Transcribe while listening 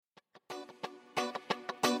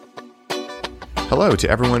Hello to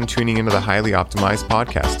everyone tuning into the Highly Optimized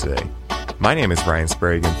podcast today. My name is Ryan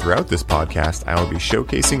Sprague, and throughout this podcast, I will be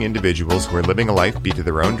showcasing individuals who are living a life beat to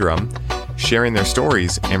their own drum, sharing their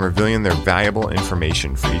stories, and revealing their valuable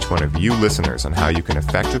information for each one of you listeners on how you can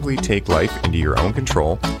effectively take life into your own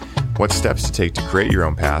control, what steps to take to create your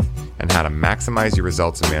own path, and how to maximize your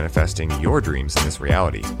results in manifesting your dreams in this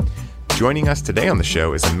reality. Joining us today on the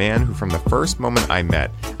show is a man who, from the first moment I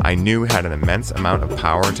met, I knew had an immense amount of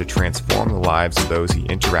power to transform the lives of those he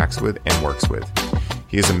interacts with and works with.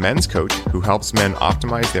 He is a men's coach who helps men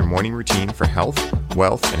optimize their morning routine for health,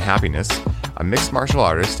 wealth, and happiness, a mixed martial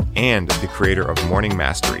artist, and the creator of Morning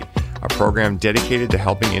Mastery, a program dedicated to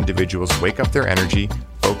helping individuals wake up their energy,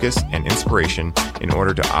 focus, and inspiration in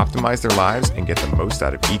order to optimize their lives and get the most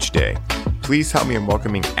out of each day. Please help me in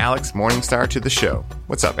welcoming Alex Morningstar to the show.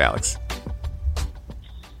 What's up, Alex?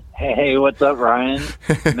 Hey, what's up, Ryan?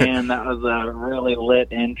 Man, that was a really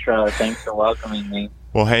lit intro. Thanks for welcoming me.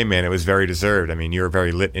 Well, hey, man, it was very deserved. I mean, you're a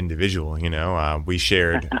very lit individual, you know. We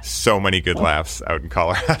shared so many good laughs out in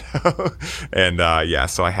Colorado. And,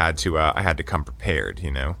 so I had to come prepared,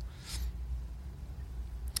 you know.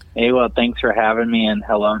 Hey, well, thanks for having me, and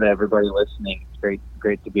hello to everybody listening. It's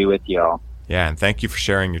great to be with you all. Yeah, and thank you for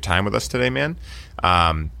sharing your time with us today, man.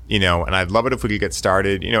 And I'd love it if we could get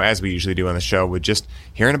started, as we usually do on the show, with just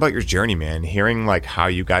hearing about your journey, man, hearing like how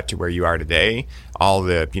you got to where you are today, all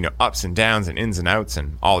the, ups and downs and ins and outs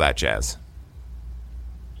and all that jazz.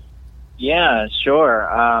 Yeah,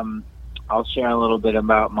 sure. I'll share a little bit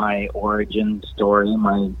about my origin story,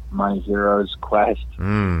 my hero's quest.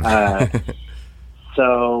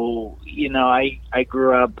 So, I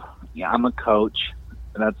grew up, I'm a coach.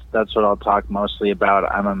 That's what I'll talk mostly about.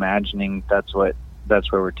 I'm imagining that's where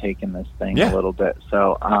we're taking this thing a little bit.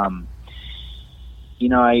 So, I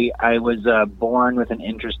was born with an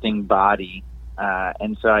interesting body,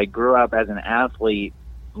 and so I grew up as an athlete,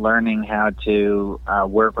 learning how to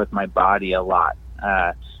work with my body a lot.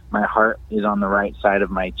 My heart is on the right side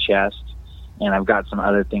of my chest, and I've got some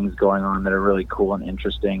other things going on that are really cool and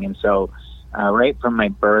interesting. And so, right from my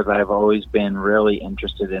birth, I've always been really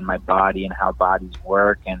interested in my body and how bodies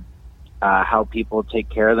work and how people take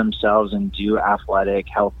care of themselves and do athletic,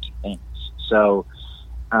 healthy things. So,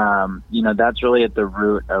 that's really at the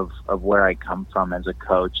root of where I come from as a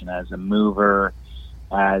coach and as a mover,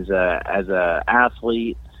 as a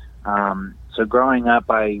athlete. So growing up,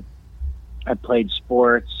 I played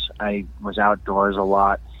sports. I was outdoors a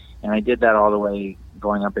lot, and I did that all the way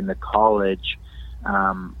going up into college.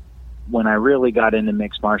 When I really got into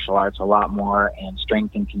mixed martial arts a lot more and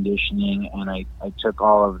strength and conditioning, and I took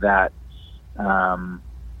all of that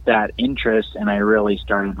interest and I really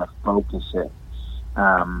started to focus it.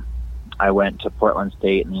 I went to Portland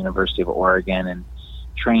State and the University of Oregon and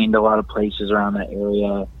trained a lot of places around that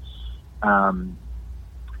area. And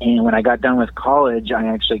when I got done with college, I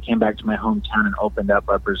actually came back to my hometown and opened up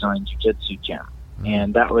a Brazilian Jiu-Jitsu gym.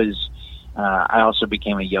 And that was I also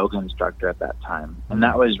became a yoga instructor at that time. And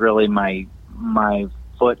that was really my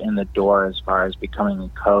foot in the door as far as becoming a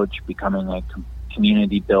coach, becoming a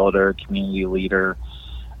community builder, community leader,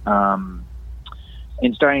 and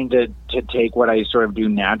starting to take what I sort of do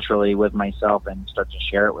naturally with myself and start to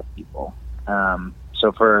share it with people.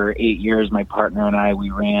 So for 8 years, my partner and I,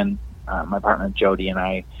 my partner Jody and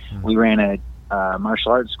I, we ran a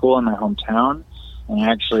martial arts school in my hometown. And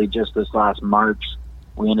actually just this last March,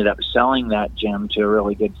 we ended up selling that gym to a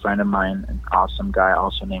really good friend of mine, an awesome guy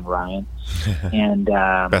also named Ryan. And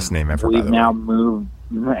best name ever. We've now moved.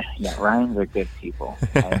 Yeah, Ryans are good people.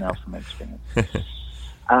 I know from experience.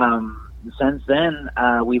 Since then,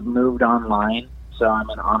 we've moved online. So I'm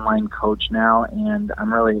an online coach now, and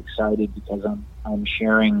I'm really excited because I'm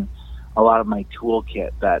sharing a lot of my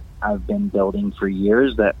toolkit that I've been building for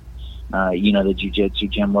years. That the jiu-jitsu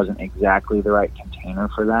gym wasn't exactly the right container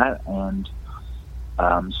for that, and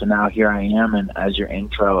so now here I am, and as your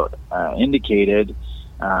intro indicated,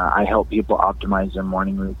 I help people optimize their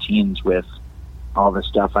morning routines with all the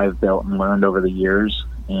stuff I've built and learned over the years,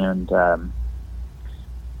 and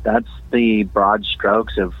that's the broad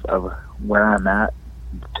strokes of where I'm at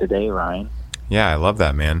today, Ryan. Yeah, I love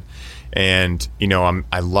that, man. And,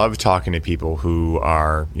 I love talking to people who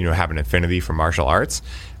are, have an affinity for martial arts,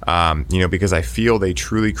 because I feel they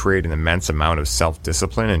truly create an immense amount of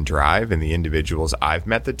self-discipline and drive in the individuals I've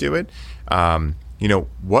met that do it.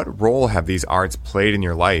 What role have these arts played in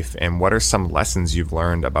your life, and what are some lessons you've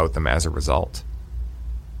learned about them as a result?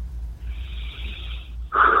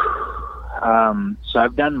 So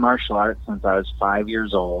I've done martial arts since I was 5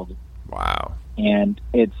 years old. Wow. And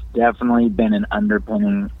it's definitely been an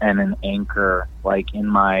underpinning and an anchor, like in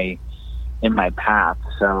my path.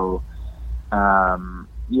 So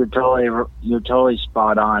You're totally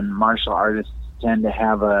spot on. Martial artists tend to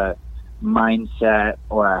have a mindset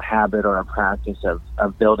or a habit or a practice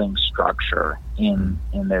of building structure in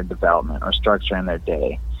their development or structure in their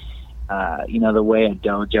day. The way a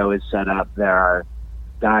dojo is set up, there are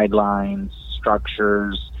guidelines,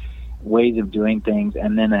 structures, ways of doing things,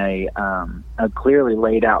 and then a clearly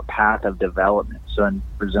laid out path of development. So in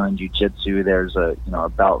Brazilian Jiu-Jitsu, there's a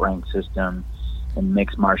belt rank system. In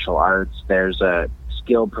mixed martial arts, there's a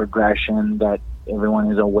skill progression that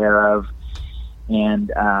everyone is aware of.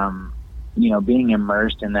 And, being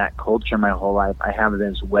immersed in that culture my whole life, I have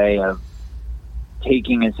this way of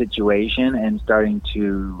taking a situation and starting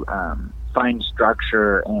to find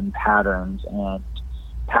structure and patterns and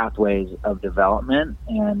pathways of development.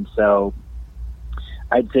 And so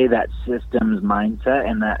I'd say that systems mindset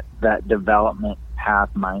and that development path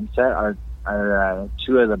mindset are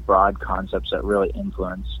two of the broad concepts that really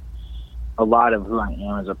influence a lot of who I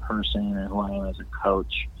am as a person and who I am as a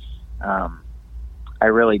coach. I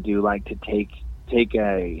really do like to take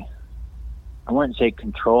a, I wouldn't say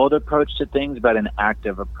controlled approach to things, but an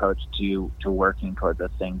active approach to working toward the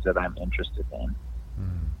things that I'm interested in.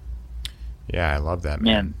 Yeah, I love that,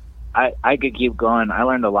 man. I could keep going. I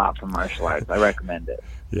learned a lot from martial arts. I recommend it.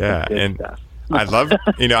 Yeah, and stuff. I'd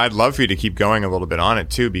love for you to keep going a little bit on it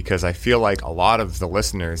too, because I feel like a lot of the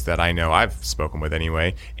listeners that I know I've spoken with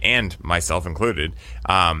anyway, and myself included,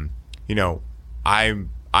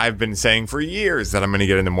 I've been saying for years that I'm going to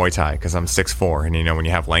get into Muay Thai because I'm 6'4", and when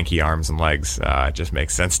you have lanky arms and legs, it just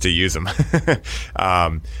makes sense to use them.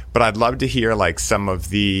 But I'd love to hear like some of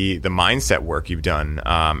the mindset work you've done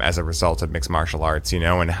as a result of mixed martial arts,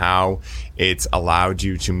 and how it's allowed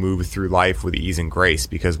you to move through life with ease and grace.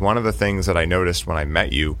 Because one of the things that I noticed when I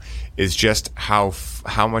met you is just how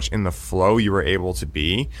much in the flow you were able to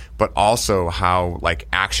be, but also how like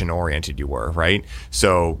action oriented you were, right?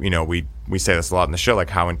 So, we say this a lot in the show, like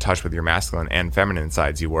how in touch with your masculine and feminine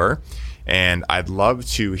sides you were. And I'd love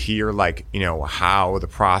to hear like, how the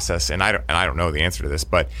process, and I don't know the answer to this,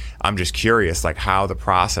 but I'm just curious, like how the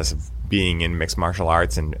process of being in mixed martial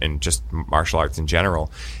arts and just martial arts in general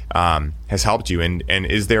has helped you. And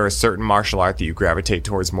is there a certain martial art that you gravitate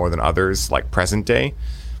towards more than others, like present day?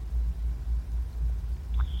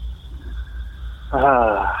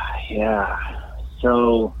 Yeah.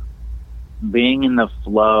 So being in the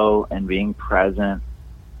flow and being present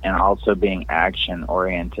and also being action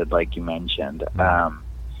oriented, like you mentioned,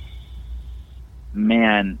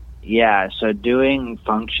 so doing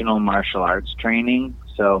functional martial arts training,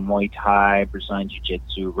 so Muay Thai, Brazilian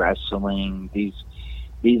Jiu-Jitsu, wrestling, these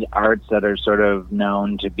arts that are sort of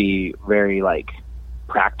known to be very like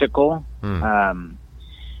practical,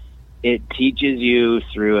 it teaches you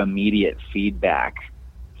through immediate feedback.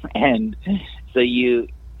 And so you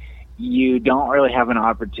don't really have an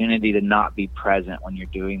opportunity to not be present when you're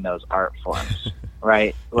doing those art forms,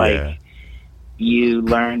 right? Like you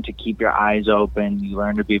learn to keep your eyes open. You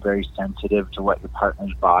learn to be very sensitive to what your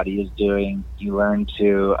partner's body is doing. You learn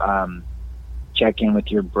to check in with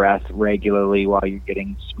your breath regularly while you're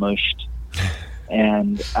getting smushed.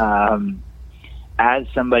 And as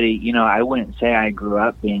somebody, I wouldn't say I grew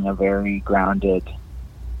up being a very grounded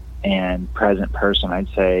and present person. I'd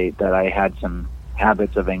say that I had some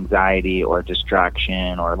habits of anxiety or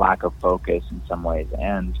distraction or lack of focus in some ways.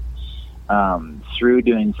 And through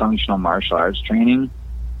doing functional martial arts training,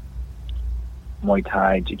 Muay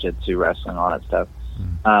Thai, Jiu-Jitsu, wrestling, all that stuff,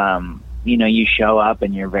 you show up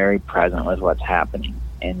and you're very present with what's happening.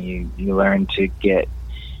 And you learn to get,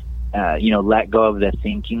 let go of the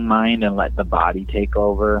thinking mind and let the body take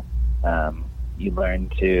over. You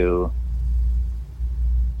learn to...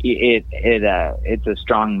 It's a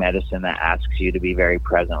strong medicine that asks you to be very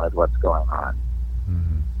present with what's going on.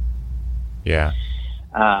 Yeah.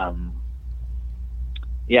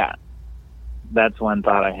 That's one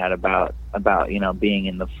thought I had about being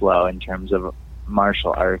in the flow in terms of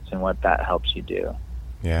martial arts and what that helps you do.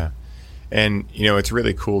 Yeah. And, it's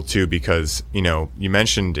really cool too, because, you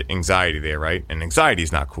mentioned anxiety there, right? And anxiety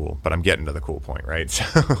is not cool, but I'm getting to the cool point, right?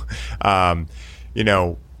 So,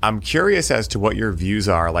 I'm curious as to what your views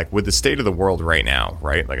are, like with the state of the world right now,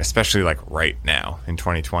 right? Like, especially like right now in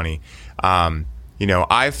 2020.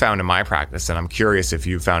 I've found in my practice, and I'm curious if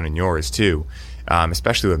you've found in yours too,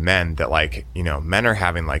 especially with men, that like, men are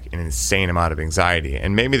having like an insane amount of anxiety,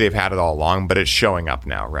 and maybe they've had it all along, but it's showing up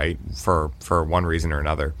now, right? For one reason or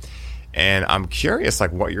another. And I'm curious,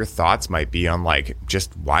 like, what your thoughts might be on, like,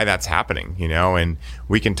 just why that's happening, and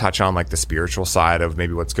we can touch on, like, the spiritual side of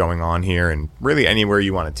maybe what's going on here and really anywhere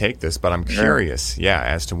you want to take this. But I'm curious,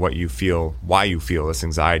 as to what you feel, why you feel this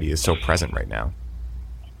anxiety is so present right now.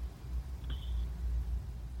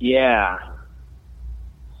 Yeah.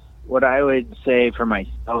 What I would say for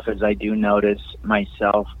myself is I do notice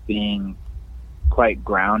myself being quite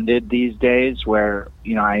grounded these days, where,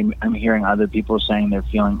 you know, I'm hearing other people saying they're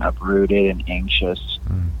feeling uprooted and anxious.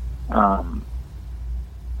 I'm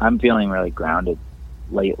feeling really grounded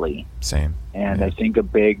lately. Same. And yeah. I think a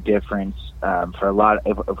big difference for a lot,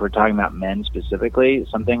 if we're talking about men specifically,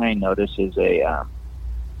 something I notice is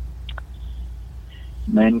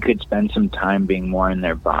men could spend some time being more in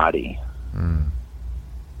their body. Yeah.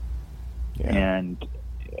 And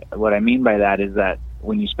what I mean by that is that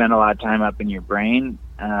when you spend a lot of time up in your brain,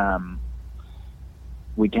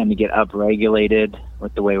 we tend to get upregulated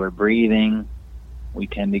with the way we're breathing. We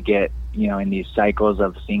tend to get, you know, in these cycles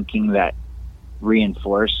of thinking that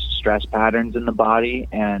reinforce stress patterns in the body.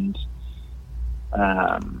 And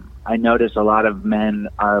I notice a lot of men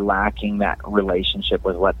are lacking that relationship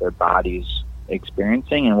with what their body's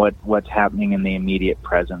experiencing and what's happening in the immediate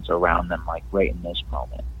presence around them, like right in this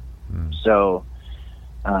moment. So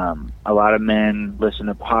a lot of men listen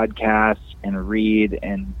to podcasts and read,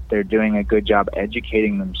 and they're doing a good job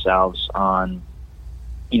educating themselves on,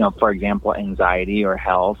 you know, for example, anxiety or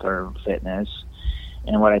health or fitness.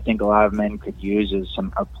 And what I think a lot of men could use is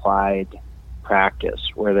some applied practice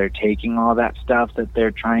where they're taking all that stuff that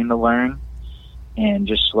they're trying to learn and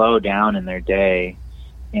just slow down in their day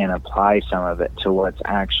and apply some of it to what's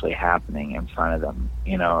actually happening in front of them.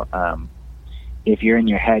 You know, if you're in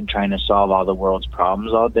your head trying to solve all the world's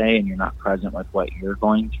problems all day and you're not present with what you're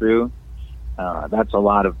going through, that's a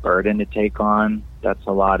lot of burden to take on. That's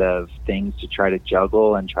a lot of things to try to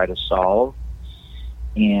juggle and try to solve.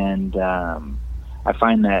 And I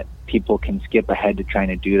find that people can skip ahead to trying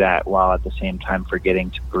to do that while at the same time forgetting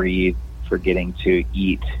to breathe, forgetting to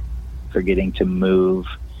eat, forgetting to move.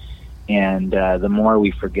 And the more we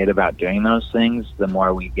forget about doing those things, the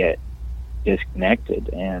more we get disconnected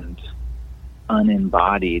and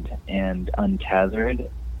unembodied and untethered.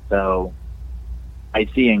 So I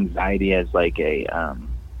see anxiety as like a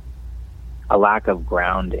lack of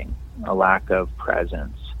grounding, a lack of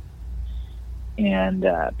presence. And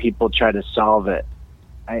people try to solve it.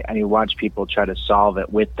 I watch people try to solve it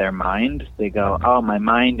with their mind. They go, oh, my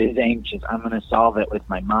mind is anxious, I'm going to solve it with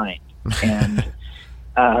my mind. And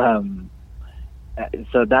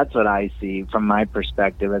so that's what I see from my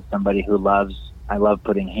perspective as somebody who I love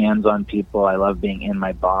putting hands on people. I love being in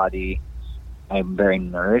my body. I'm very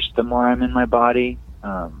nourished the more I'm in my body.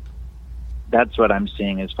 That's what I'm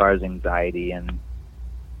seeing as far as anxiety and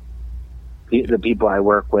the people I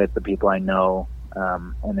work with, the people I know.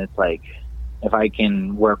 And it's like, if I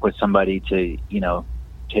can work with somebody to, you know,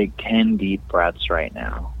 take 10 deep breaths right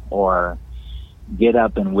now, or get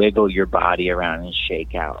up and wiggle your body around and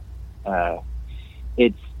shake out.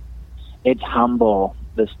 It's humble,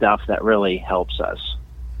 the stuff that really helps us.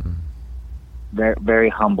 Very, very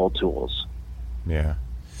humble tools. Yeah.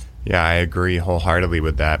 Yeah, I agree wholeheartedly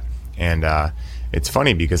with that. And it's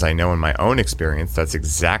funny because I know in my own experience, that's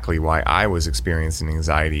exactly why I was experiencing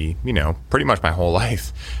anxiety, you know, pretty much my whole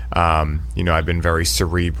life. You know, I've been very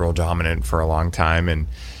cerebral dominant for a long time. And,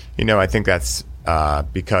 you know, I think that's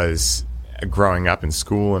because growing up in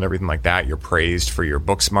school and everything like that, you're praised for your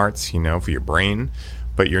book smarts, you know, for your brain,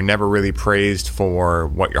 but you're never really praised for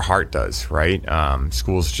what your heart does, right?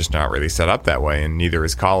 School's just not really set up that way, and neither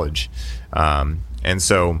is college. And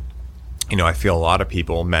so, you know, I feel a lot of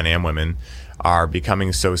people, men and women, are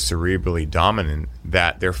becoming so cerebrally dominant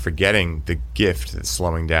that they're forgetting the gift that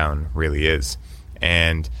slowing down really is.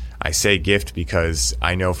 And I say gift because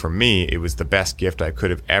I know for me, it was the best gift I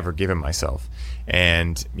could have ever given myself.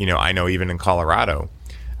 And, you know, I know even in Colorado,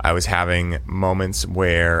 I was having moments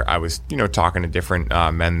where I was, you know, talking to different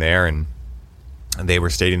men there, and they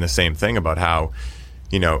were stating the same thing about how,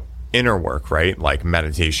 you know, inner work, right? Like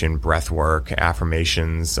meditation, breath work,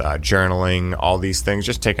 affirmations, journaling, all these things,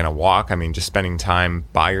 just taking a walk. I mean, just spending time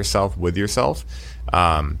by yourself, with yourself.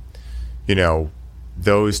 You know,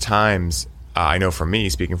 those times, I know for me,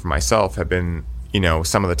 speaking for myself, have been, you know,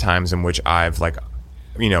 some of the times in which I've like,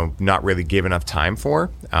 you know, not really give enough time for.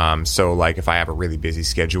 So like if I have a really busy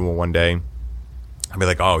schedule one day, I'll be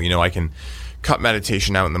like, oh, you know, I can cut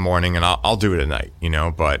meditation out in the morning and I'll do it at night, you know,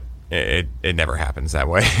 but it never happens that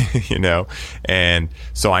way, you know? And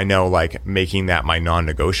so I know like making that my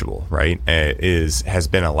non-negotiable, right, has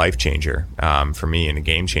been a life changer for me and a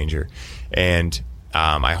game changer. And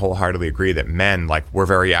I wholeheartedly agree that men, like, we're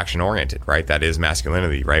very action oriented, right? That is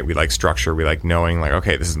masculinity, right? We like structure. We like knowing, like,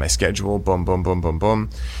 okay, this is my schedule, boom, boom, boom, boom, boom.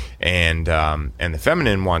 And the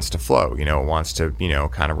feminine wants to flow, you know, it wants to, you know,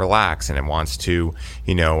 kind of relax, and it wants to,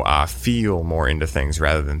 you know, feel more into things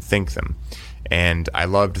rather than think them. And I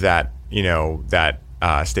loved that, you know, that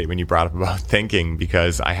statement you brought up about thinking,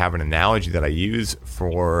 because I have an analogy that I use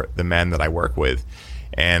for the men that I work with.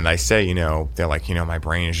 And I say, they're like, my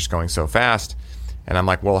brain is just going so fast. And I'm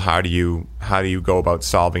like, well, how do you go about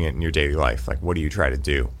solving it in your daily life? Like, what do you try to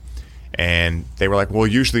do? And they were like, well,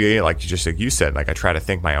 usually, like you said, like I try to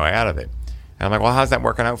think my way out of it. And I'm like, well, how's that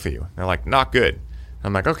working out for you? And they're like, not good.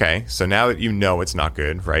 I'm like, okay, so now that it's not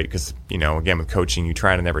good, right? Because, again, with coaching, you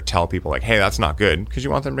try to never tell people like, hey, that's not good, because you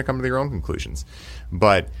want them to come to their own conclusions.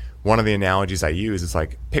 But one of the analogies I use is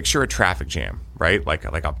like, picture a traffic jam, right? Like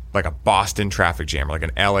a Boston traffic jam, or like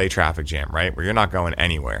an LA traffic jam, right? Where you're not going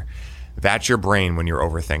anywhere. That's your brain when you're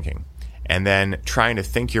overthinking. And then trying to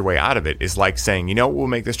think your way out of it is like saying, what will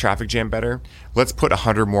make this traffic jam better? Let's put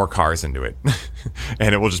 100 more cars into it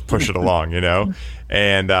and it will just push it along,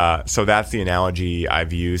 And so that's the analogy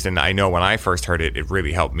I've used. And I know when I first heard it, it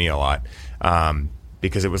really helped me a lot,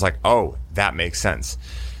 because it was like, oh, that makes sense.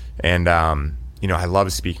 And, I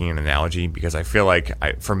love speaking in analogy, because I feel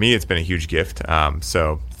like for me, it's been a huge gift.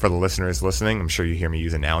 So for the listeners listening, I'm sure you hear me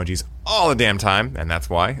use analogies all the damn time, and that's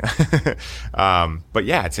why. But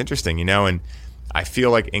yeah, it's interesting, and I feel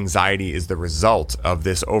like anxiety is the result of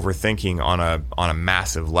this overthinking on a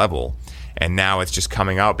massive level. And now it's just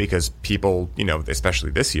coming out because people, especially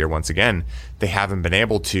this year, once again, they haven't been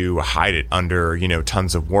able to hide it under,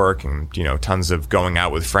 tons of work and, tons of going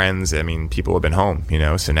out with friends. I mean, people have been home,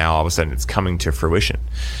 so now all of a sudden it's coming to fruition,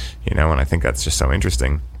 and I think that's just so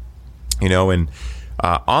interesting, and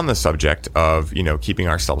on the subject of, keeping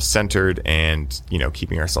ourselves centered and,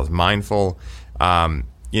 keeping ourselves mindful,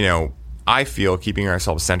 I feel keeping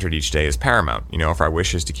ourselves centered each day is paramount, if our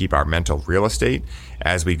wish is to keep our mental real estate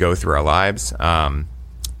as we go through our lives.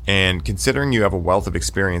 And considering you have a wealth of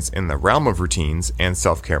experience in the realm of routines and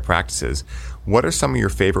self-care practices, what are some of your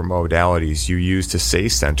favorite modalities you use to stay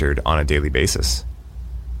centered on a daily basis?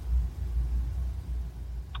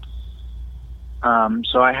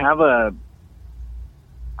 So I have a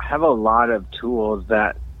lot of tools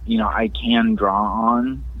that, I can draw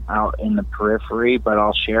on out in the periphery, but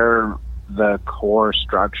I'll share the core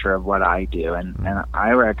structure of what I do. And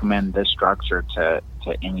I recommend this structure to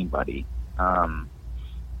anybody.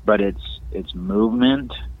 But it's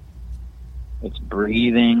movement, it's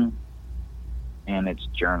breathing, and it's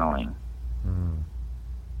journaling.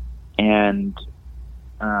 And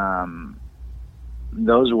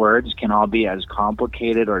those words can all be as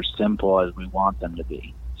complicated or simple as we want them to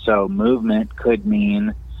be. So movement could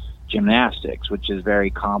mean gymnastics, which is very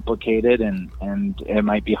complicated, and it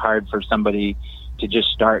might be hard for somebody to just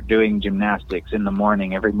start doing gymnastics in the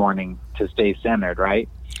morning, every morning, to stay centered, right?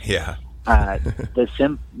 Yeah.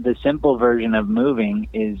 The simple version of moving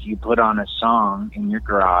is you put on a song in your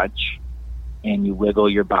garage and you wiggle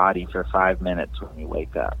your body for 5 minutes when you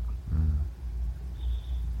wake up.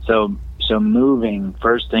 So moving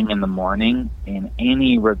first thing in the morning in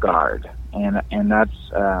any regard, and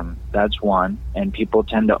that's one. And people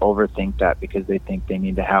tend to overthink that because they think they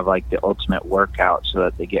need to have like the ultimate workout so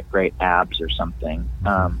that they get great abs or something.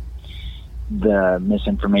 The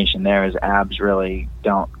misinformation there is abs really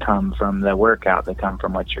don't come from the workout; they come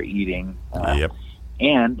from what you're eating. Yep.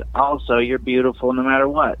 And also, you're beautiful no matter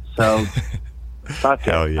what. So, fuck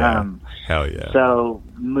Hell it. yeah. Hell yeah. So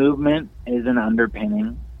movement is an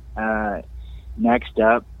underpinning. Next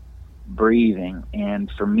up, breathing. And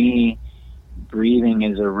for me, breathing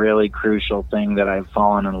is a really crucial thing that I've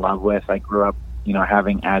fallen in love with. I grew up,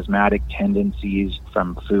 having asthmatic tendencies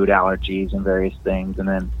from food allergies and various things, and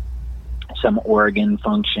then some organ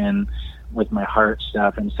function with my heart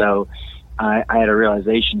stuff. And so I had a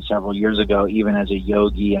realization several years ago, even as a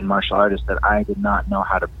yogi and martial artist, that I did not know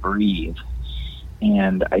how to breathe.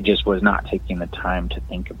 And I just was not taking the time to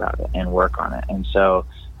think about it and work on it. And so,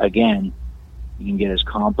 again, you can get as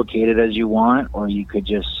complicated as you want, or you could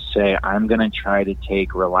just say, I'm going to try to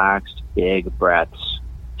take relaxed, big breaths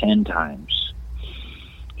 10 times.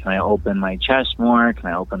 Can I open my chest more? Can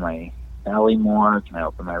I open my belly more? Can I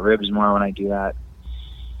open my ribs more when I do that?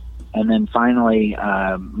 And then finally,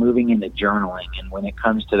 moving into journaling. And when it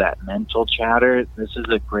comes to that mental chatter, this is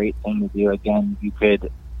a great thing to do. Again, you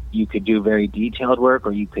could do very detailed work,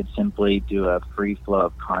 or you could simply do a free flow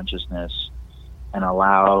of consciousness and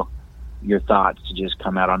allow your thoughts to just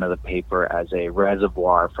come out onto the paper as a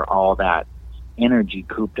reservoir for all that energy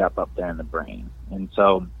cooped up there in the brain. And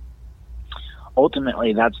so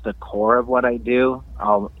ultimately, that's the core of what I do.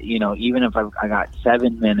 Even if I got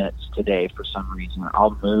 7 minutes today for some reason,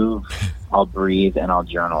 I'll move, I'll breathe, and I'll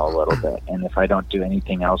journal a little bit. And if I don't do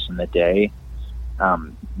anything else in the day,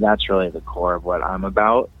 that's really the core of what I'm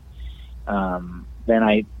about. Then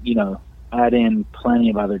I, add in plenty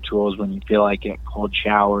of other tools when you feel like it: cold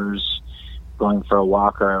showers, going for a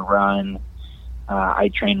walk or a run.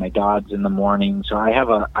 I train my dogs in the morning. So I have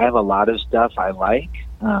a lot of stuff I like,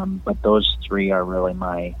 but those three are really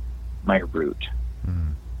my route.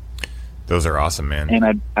 Mm. Those are awesome, man.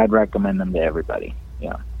 And I'd recommend them to everybody.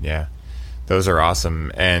 Yeah. Yeah. Those are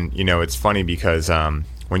awesome. And, you know, it's funny because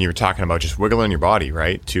when you were talking about just wiggling your body,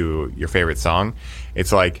 right, to your favorite song,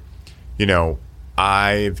 it's like, you know,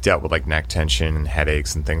 I've dealt with like neck tension and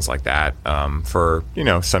headaches and things like that for, you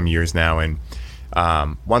know, some years now. And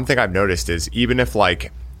one thing I've noticed is even if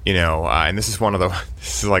like, you know, and this is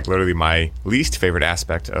this is like literally my least favorite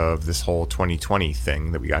aspect of this whole 2020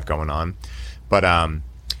 thing that we got going on. But,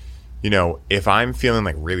 you know, if I'm feeling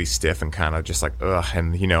like really stiff and kind of just like, ugh,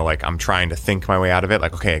 and, you know, like I'm trying to think my way out of it,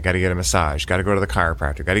 like, okay, I got to get a massage, got to go to the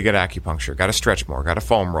chiropractor, got to get acupuncture, got to stretch more, got to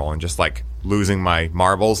foam roll, and just like losing my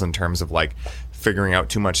marbles in terms of like figuring out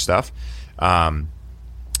too much stuff.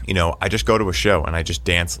 You know, I just go to a show and I just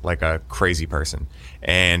dance like a crazy person.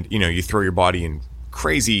 And, you know, you throw your body in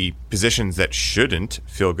crazy positions that shouldn't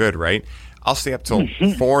feel good, right? I'll stay up till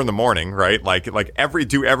 4 a.m, right? Like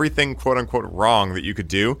do everything quote unquote wrong that you could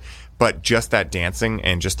do. But just that dancing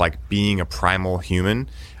and just like being a primal human,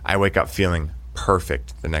 I wake up feeling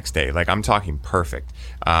perfect the next day. Like I'm talking perfect.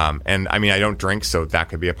 And I mean, I don't drink, so that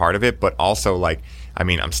could be a part of it. But also like, I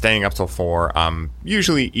mean, I'm staying up till 4. I'm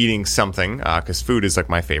usually eating something because food is like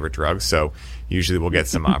my favorite drug. So usually we'll get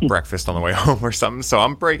some breakfast on the way home or something. So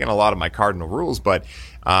I'm breaking a lot of my cardinal rules. But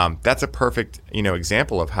that's a perfect, you know,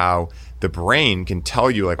 example of how the brain can tell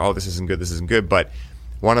you like, oh, this isn't good. But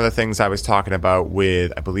one of the things I was talking about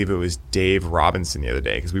with, I believe it was Dave Robinson the other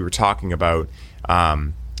day, because we were talking about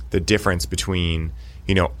the difference between,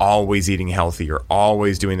 you know, always eating healthy or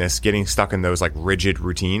always doing this, getting stuck in those like rigid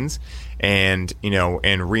routines and, you know,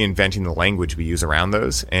 and reinventing the language we use around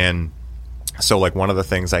those. And so like one of the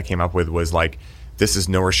things I came up with was like, this is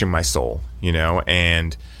nourishing my soul, you know?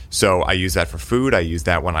 And so I use that for food. I use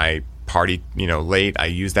that when I party, you know, late. I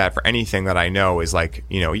use that for anything that I know is like,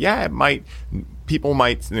 you know, yeah, people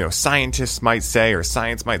might, you know, scientists might say, or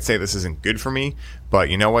science might say this isn't good for me, but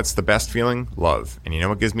you know what's the best feeling? Love. And you know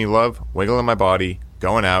what gives me love? Wiggling my body,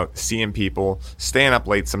 going out, seeing people, staying up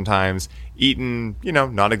late sometimes, eating, you know,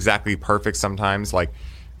 not exactly perfect sometimes. Like,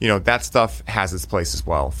 you know, that stuff has its place as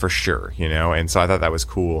well, for sure, you know? And so I thought that was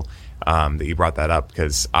cool that you brought that up,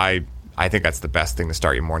 because I think that's the best thing to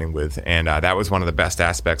start your morning with. And that was one of the best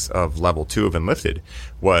aspects of level 2 of Enlifted,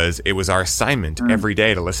 was it was our assignment every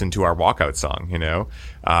day to listen to our walkout song, you know?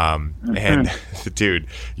 And dude,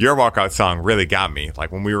 your walkout song really got me.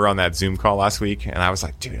 Like when we were on that Zoom call last week, and I was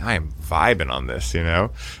like, dude, I am vibing on this, you know?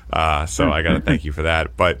 So I got to thank you for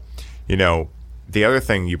that. But, you know, the other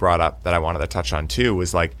thing you brought up that I wanted to touch on too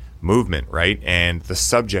was like movement, right? And the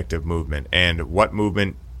subject of movement and what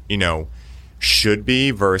movement, you know, should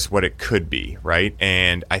be versus what it could be, right?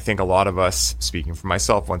 And I think a lot of us, speaking for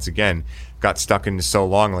myself once again, got stuck into so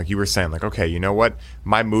long, like you were saying, like, okay, you know what?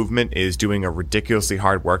 My movement is doing a ridiculously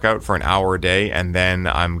hard workout for an hour a day, and then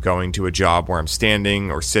I'm going to a job where I'm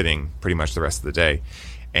standing or sitting pretty much the rest of the day.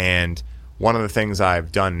 And one of the things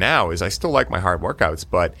I've done now is I still like my hard workouts,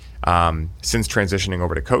 but since transitioning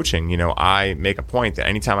over to coaching, you know, I make a point that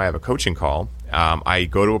anytime I have a coaching call, I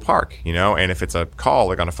go to a park, you know, and if it's a call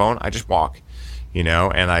like on a phone, I just walk. You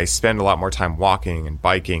know, and I spend a lot more time walking and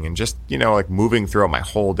biking and just, you know, like moving throughout my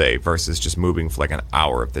whole day versus just moving for like an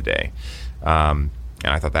hour of the day. And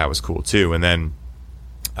I thought that was cool too. And then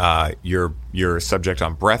your subject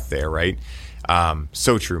on breath there, right?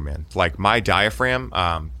 So true, man. Like my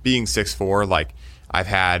diaphragm, being 6'4", like I've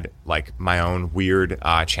had like my own weird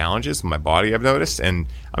challenges in my body, I've noticed, and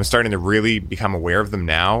I'm starting to really become aware of them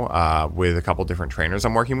now with a couple different trainers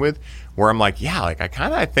I'm working with, where I'm like, yeah, like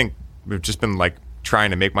I think we've just been like trying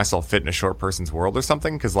to make myself fit in a short person's world or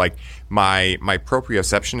something, because like my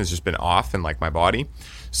proprioception has just been off in like my body.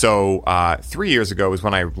 So 3 years ago was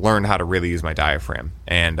when I learned how to really use my diaphragm,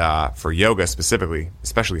 and for yoga specifically,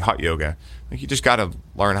 especially hot yoga, like you just got to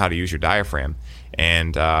learn how to use your diaphragm.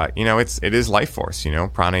 And you know, it is life force, you know,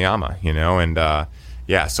 pranayama, you know. And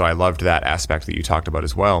yeah, so I loved that aspect that you talked about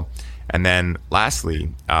as well. And then lastly,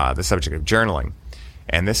 the subject of journaling.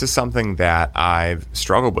 And this is something that I've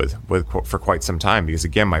struggled with for quite some time, because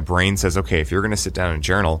again, my brain says, okay, if you're going to sit down and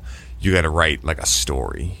journal, you got to write like a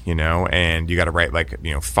story, you know, and you got to write like,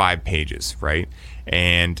 you know, 5 pages, right?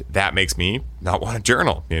 And that makes me not want to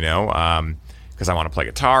journal, you know, because I want to play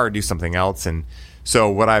guitar or do something else. And so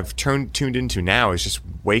what I've tuned into now is just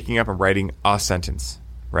waking up and writing a sentence,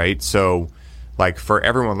 right? So like for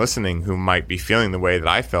everyone listening who might be feeling the way that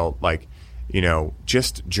I felt, like, you know,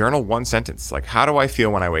 just journal one sentence. Like, how do I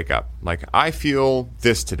feel when I wake up? Like, I feel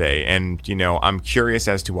this today, and, you know, I'm curious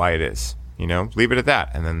as to why it is, leave it at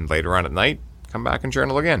that. And then later on at night, come back and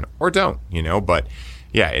journal again, or don't, but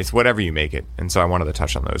yeah, it's whatever you make it. And so I wanted to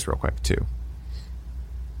touch on those real quick too.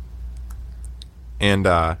 And,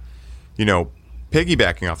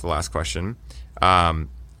 piggybacking off the last question,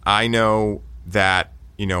 I know that,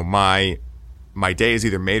 my day is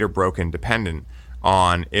either made or broken dependent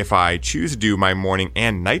on if I choose to do my morning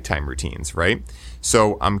and nighttime routines, right?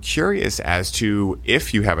 So I'm curious as to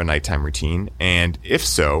if you have a nighttime routine, and if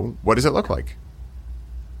so, what does it look like?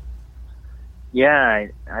 Yeah,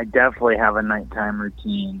 I definitely have a nighttime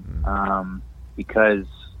routine, because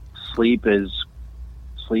sleep is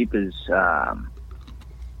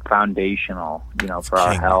foundational, for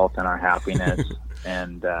our health and our happiness.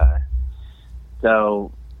 And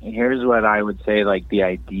so here's what I would say, like the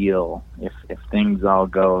ideal, if things all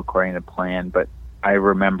go according to plan, but I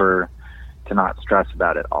remember to not stress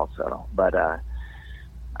about it also. But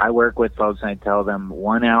I work with folks and I tell them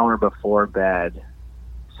 1 hour before bed,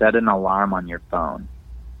 set an alarm on your phone.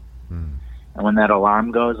 And when that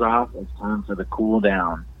alarm goes off, it's time for the cool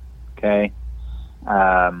down. Okay?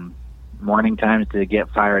 Morning times to get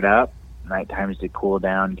fired up, night times to cool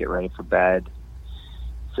down, get ready for bed.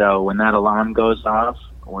 So when that alarm goes off,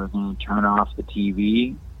 we're going to turn off the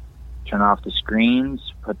TV, turn off the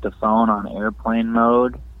screens, put the phone on airplane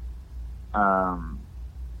mode.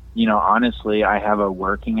 Honestly, I have a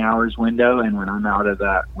working hours window, and when I'm out of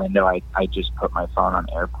that window, I just put my phone on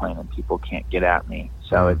airplane and people can't get at me.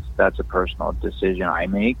 So that's a personal decision I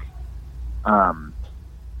make.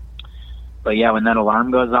 But yeah, when that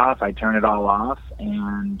alarm goes off, I turn it all off,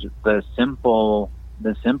 and the simple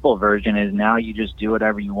version is now you just do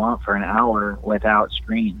whatever you want for an hour without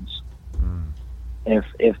screens.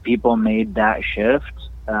 If people made that shift,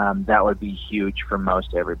 that would be huge for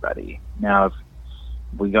most everybody. Now, if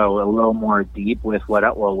we go a little more deep with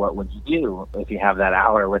what would you do if you have that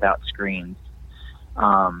hour without screens?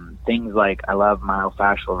 Things like, I love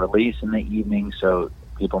myofascial release in the evening, so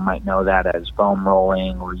people might know that as foam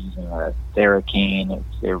rolling or using a Theracane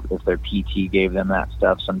if their PT gave them that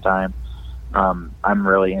stuff sometime. I'm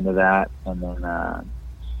really into that. And then,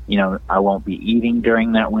 I won't be eating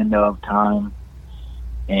during that window of time.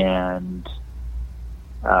 And,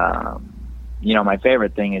 my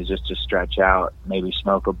favorite thing is just to stretch out, maybe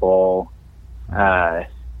smoke a bowl,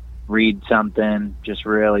 read something, just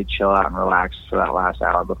really chill out and relax for that last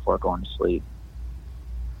hour before going to sleep.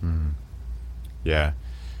 Yeah.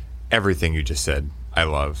 Everything you just said, I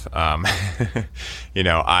love. I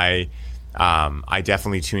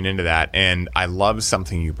definitely tune into that. And I love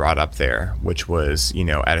something you brought up there, which was,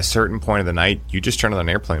 at a certain point of the night, you just turn it on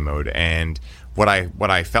airplane mode. And what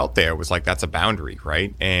I felt there was like, that's a boundary,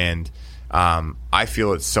 right? And I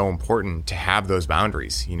feel it's so important to have those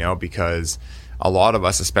boundaries, because a lot of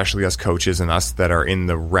us, especially us coaches and us that are in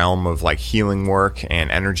the realm of like healing work and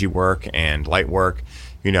energy work and light work,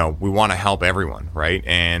 we want to help everyone, right?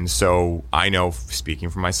 And so I know, speaking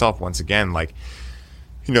for myself, once again, like,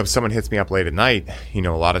 if someone hits me up late at night, a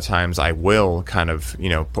lot of times I will kind of,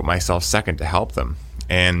 put myself second to help them.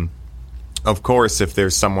 And of course, if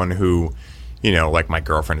there's someone who, like my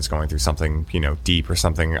girlfriend is going through something, deep or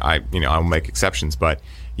something, I'll make exceptions. But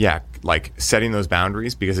yeah, like setting those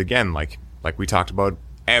boundaries, because again, like we talked about,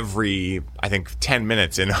 every, I think, 10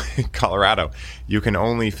 minutes in Colorado, you can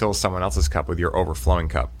only fill someone else's cup with your overflowing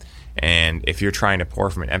cup. And if you're trying to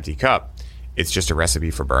pour from an empty cup, it's just a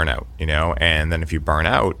recipe for burnout, and then if you burn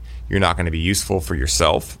out, you're not going to be useful for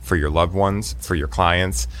yourself, for your loved ones, for your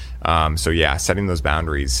clients. So yeah, setting those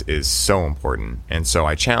boundaries is so important. And so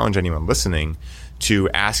I challenge anyone listening to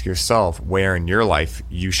ask yourself where in your life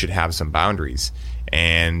you should have some boundaries.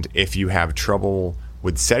 And if you have trouble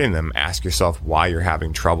with setting them, ask yourself why you're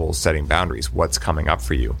having trouble setting boundaries. What's coming up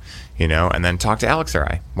for you, and then talk to Alex or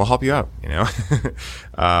I. We'll help you out,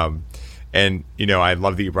 And, I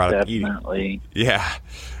love that you brought up eating. Yeah.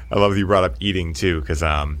 I love that you brought up eating too, because,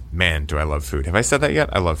 man, do I love food. Have I said that yet?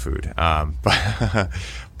 I love food.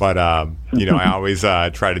 But I always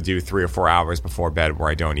try to do 3 or 4 hours before bed where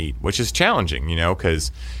I don't eat, which is challenging,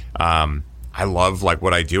 because I love like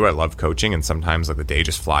what I do. I love coaching, and sometimes like the day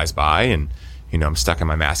just flies by, and, I'm stuck in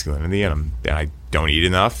my masculinity, and I don't eat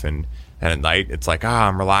enough. And at night it's like,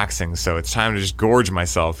 I'm relaxing, so it's time to just gorge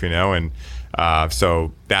myself, and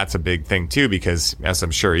so that's a big thing too, because as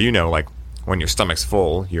I'm sure like when your stomach's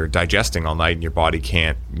full, you're digesting all night and your body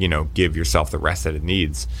can't, give yourself the rest that it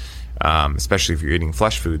needs, especially if you're eating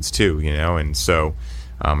flesh foods too, and so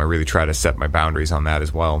I really try to set my boundaries on that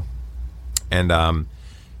as well. And,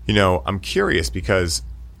 I'm curious because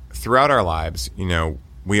throughout our lives,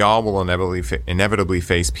 we all will inevitably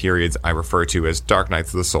face periods I refer to as dark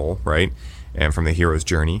nights of the soul, right? and from the hero's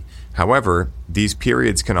journey. However, these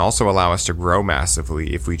periods can also allow us to grow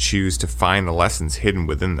massively if we choose to find the lessons hidden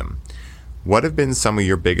within them. What have been some of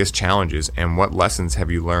your biggest challenges, and what lessons have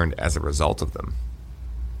you learned as a result of them?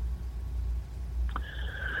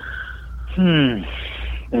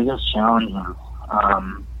 Biggest challenge.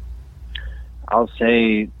 I'll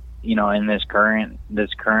say, in this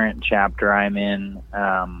current chapter I'm in,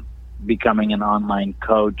 becoming an online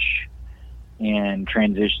coach and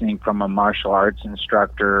transitioning from a martial arts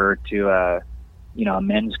instructor to a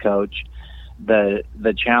men's coach, the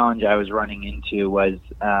challenge I was running into was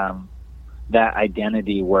that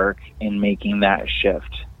identity work in making that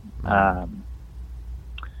shift.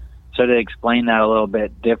 So to explain that a little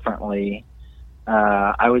bit differently,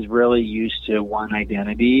 I was really used to one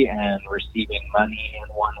identity and receiving money in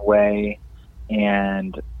one way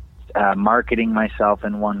and marketing myself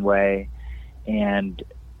in one way. And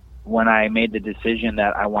when I made the decision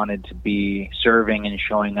that I wanted to be serving and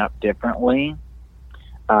showing up differently,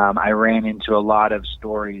 I ran into a lot of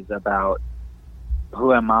stories about,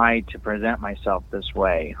 who am I to present myself this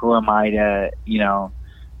way? Who am I to,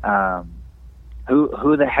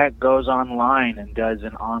 who the heck goes online and does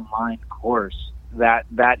an online course?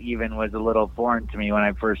 That even was a little foreign to me when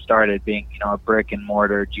I first started being, a brick and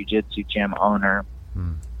mortar jiu-jitsu gym owner.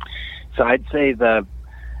 So I'd say the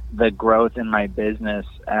growth in my business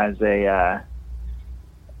as a,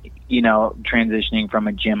 transitioning from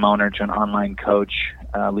a gym owner to an online coach,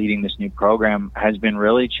 leading this new program has been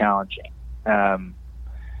really challenging.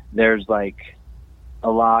 There's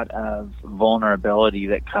a lot of vulnerability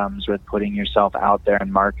that comes with putting yourself out there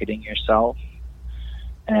and marketing yourself.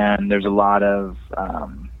 And there's a lot of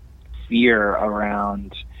fear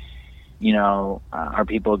around, are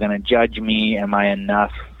people going to judge me? Am I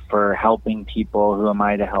enough for helping people? Who am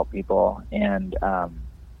I to help people? And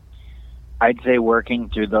I'd say working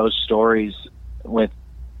through those stories with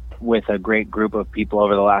a great group of people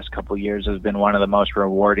over the last couple of years has been one of the most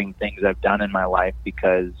rewarding things I've done in my life,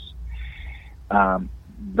 because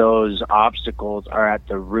those obstacles are at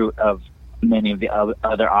the root of many of the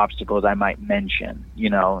other obstacles I might mention.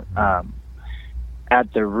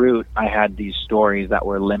 At the root, I had these stories that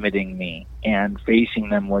were limiting me, and facing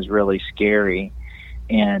them was really scary.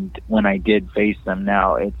 And when I did face them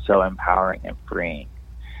now, it's so empowering and freeing.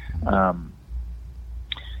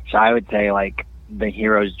 So I would say the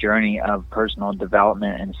hero's journey of personal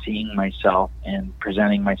development and seeing myself and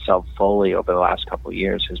presenting myself fully over the last couple of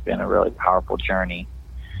years has been a really powerful journey.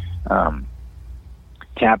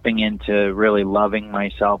 Tapping into really loving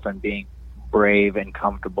myself and being brave and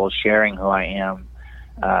comfortable sharing who I am.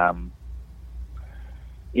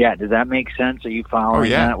 Does that make sense? Are you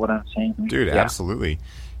following that, what I'm saying? Dude, absolutely.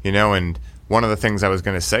 And one of the things I was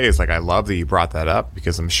going to say is I love that you brought that up,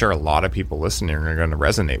 because I'm sure a lot of people listening are going to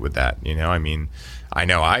resonate with that. I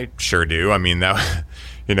know I sure do. That,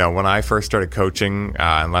 when I first started coaching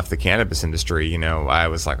and left the cannabis industry, I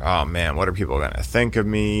was like, oh man, what are people going to think of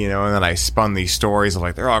me? And then I spun these stories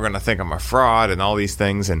of they're all going to think I'm a fraud and all these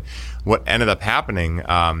things. And what ended up happening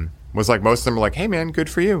was most of them were hey man, good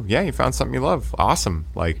for you. Yeah, you found something you love. Awesome.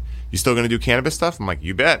 You still going to do cannabis stuff? I'm like,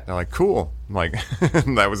 you bet. They're like, cool. I'm like,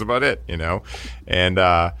 that was about it, And,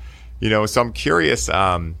 so I'm curious,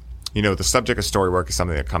 the subject of story work is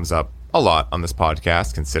something that comes up a lot on this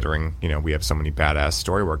podcast, considering, we have so many badass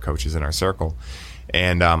story work coaches in our circle.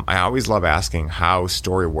 And I always love asking how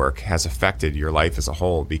story work has affected your life as a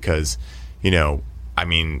whole, because,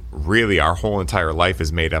 really our whole entire life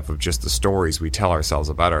is made up of just the stories we tell ourselves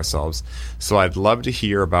about ourselves. So I'd love to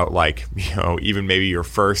hear about even maybe your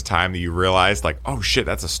first time that you realized oh shit,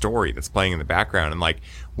 that's a story that's playing in the background, and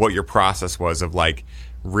what your process was of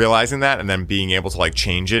realizing that and then being able to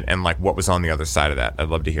change it, and what was on the other side of that. I'd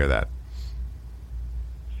love to hear that.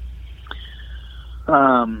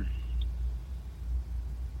 I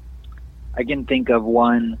can think of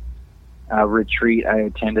one retreat I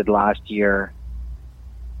attended last year,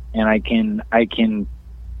 and I can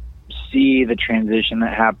see the transition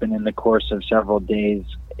that happened in the course of several days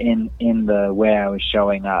in the way I was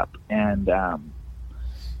showing up. And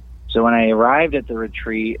so when I arrived at the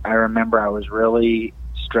retreat, I remember I was really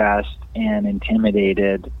stressed and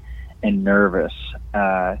intimidated and nervous.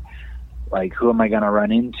 Who am I going to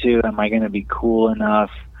run into? Am I going to be cool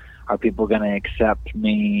enough? Are people going to accept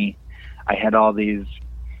me? I had all these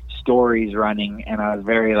stories running, and I was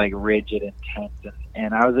very rigid and tense,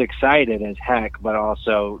 and I was excited as heck, but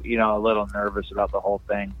also a little nervous about the whole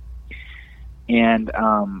thing. And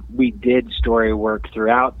we did story work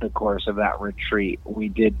throughout the course of that retreat. We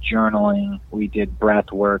did journaling, we did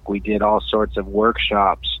breath work, we did all sorts of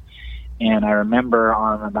workshops. And I remember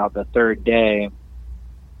on about the third day,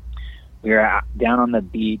 We were down on the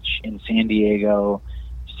beach in San Diego,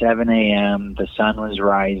 7 a.m. The sun was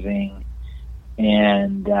rising,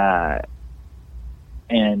 and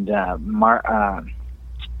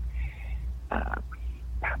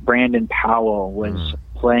Brandon Powell was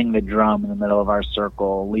playing the drum in the middle of our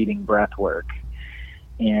circle, leading breath work.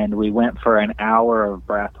 And we went for an hour of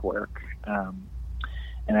breath work.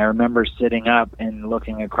 And I remember sitting up and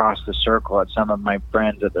looking across the circle at some of my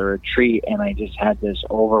friends at the retreat, and I just had this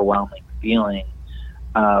overwhelming feeling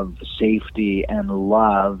of safety and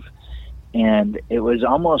love. And it was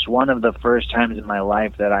almost one of the first times in my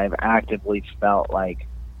life that I've actively felt like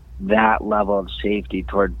that level of safety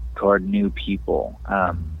toward new people.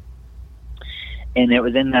 And it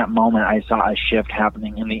was in that moment I saw a shift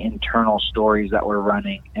happening in the internal stories that were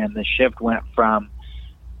running. And the shift went from,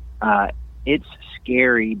 it's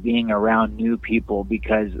scary being around new people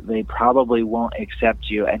because they probably won't accept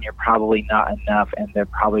you and you're probably not enough and they're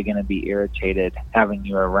probably going to be irritated having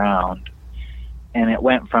you around. And it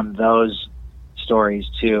went from those stories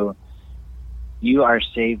to, you are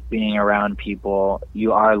safe being around people,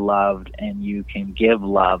 you are loved, and you can give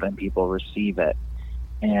love and people receive it.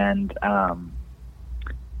 And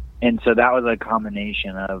so that was a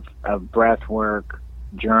combination of breath work,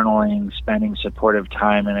 journaling, spending supportive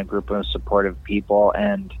time in a group of supportive people.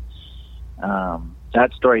 And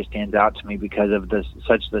that story stands out to me because of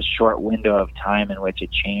such the short window of time in which a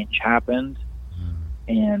change happened.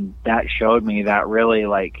 And that showed me that really,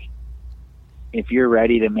 like, if you're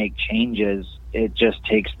ready to make changes, it just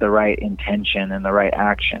takes the right intention and the right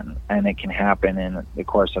action, and it can happen in the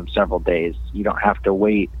course of several days. You don't have to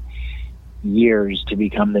wait years to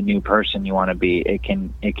become the new person you want to be. It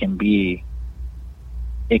can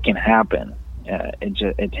happen.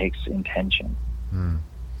 It takes intention.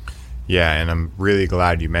 Yeah, and I'm really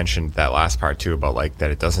glad you mentioned that last part too, about like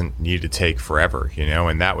that it doesn't need to take forever,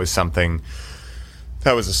 and that was something.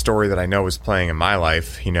 That was a story that I know was playing in my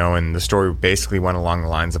life, and the story basically went along the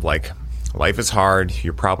lines of like, life is hard,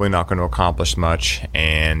 you're probably not going to accomplish much,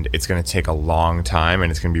 and it's going to take a long time, and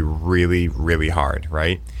it's going to be really, really hard,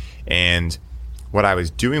 right? And what I was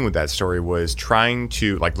doing with that story was trying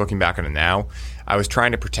to, like, looking back on it now, I was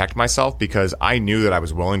trying to protect myself because I knew that I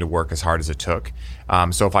was willing to work as hard as it took.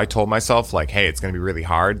 So if I told myself, like, hey, it's going to be really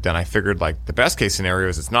hard, then I figured, like, the best case scenario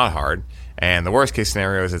is it's not hard, and the worst case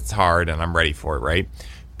scenario is it's hard and I'm ready for it, right?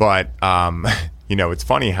 But, it's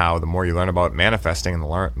funny how the more you learn about manifesting and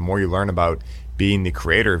the more you learn about being the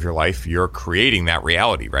creator of your life, you're creating that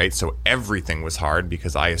reality, right? So everything was hard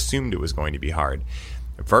because I assumed it was going to be hard.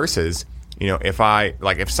 Versus,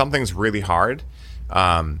 if something's really hard,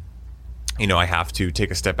 I have to take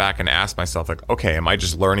a step back and ask myself, like, okay, am I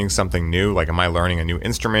just learning something new? Like, am I learning a new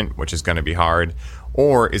instrument, which is going to be hard?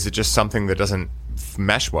 Or is it just something that doesn't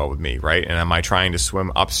mesh well with me, right? And am I trying to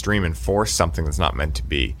swim upstream and force something that's not meant to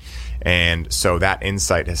be? And so that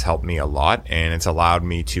insight has helped me a lot, and it's allowed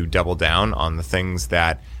me to double down on the things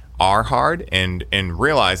that are hard and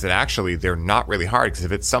realize that actually they're not really hard, because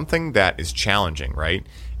if it's something that is challenging, right,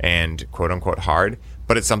 and quote unquote hard,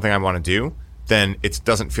 but it's something I want to do, then it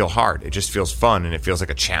doesn't feel hard. It just feels fun, and it feels like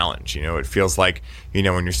a challenge. It feels like, when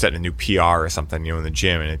you're setting a new PR or something, in the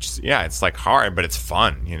gym, and it's like hard, but it's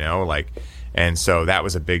fun, and so that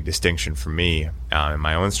was a big distinction for me in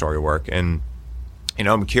my own story work. And,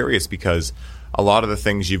 I'm curious because a lot of the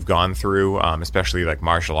things you've gone through, especially like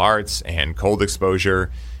martial arts and cold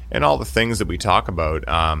exposure and all the things that we talk about,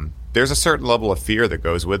 there's a certain level of fear that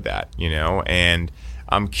goes with that, and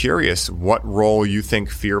I'm curious what role you think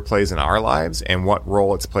fear plays in our lives and what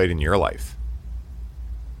role it's played in your life.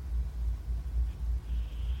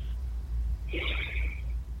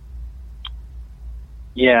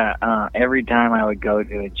 Yeah, every time I would go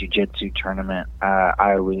to a jiu-jitsu tournament,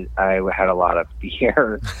 I had a lot of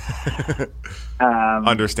fear.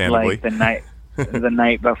 Understandably. Like the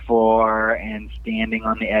night before, and standing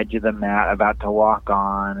on the edge of the mat about to walk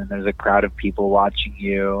on, and there's a crowd of people watching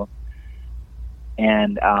you.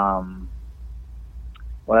 And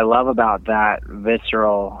what I love about that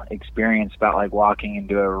visceral experience about like walking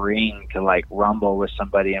into a ring to like rumble with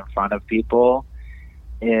somebody in front of people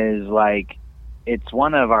is like, it's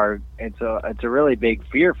a really big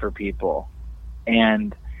fear for people,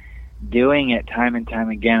 and doing it time and time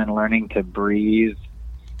again and learning to breathe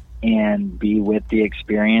and be with the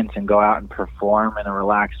experience and go out and perform in a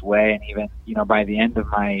relaxed way. And even, by the end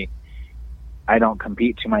of I don't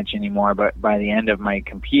compete too much anymore, but by the end of my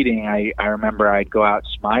competing, I remember I'd go out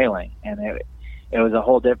smiling, and it was a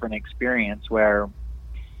whole different experience where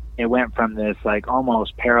it went from this like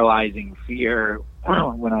almost paralyzing fear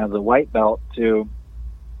when I was a white belt to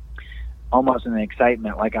almost an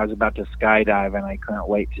excitement, like I was about to skydive and I couldn't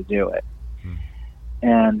wait to do it.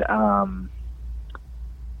 And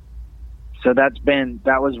so that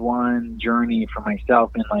was one journey for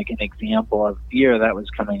myself, and like an example of fear that was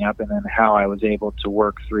coming up, and then how I was able to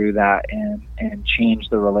work through that and change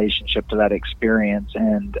the relationship to that experience.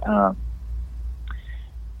 And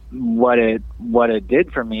what it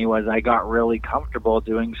did for me was I got really comfortable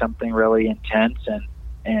doing something really intense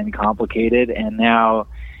and complicated, and now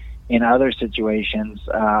in other situations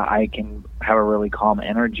I can have a really calm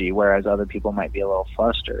energy, whereas other people might be a little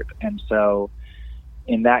flustered. And so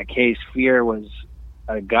in that case, fear was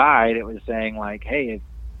a guide. It was saying like, hey,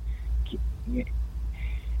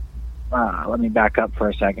 let me back up for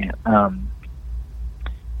a second.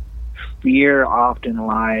 Fear often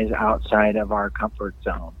lies outside of our comfort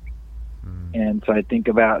zone. And so I think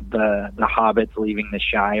about the hobbits leaving the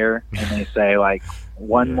Shire, and they say like,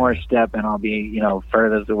 one more step and I'll be,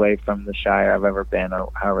 furthest away from the Shire I've ever been,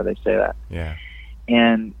 or however they say that. Yeah.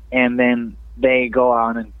 And then they go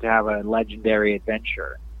on and have a legendary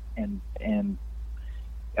adventure and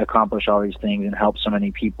accomplish all these things and help so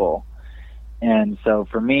many people. And so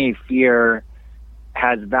for me, fear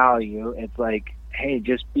has value. It's like, hey,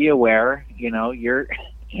 just be aware,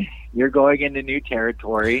 you're going into new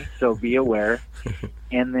territory, so be aware.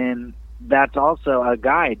 And then that's also a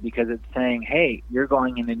guide, because it's saying, hey, you're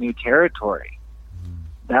going into new territory.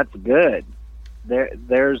 That's good.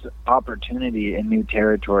 There's opportunity in new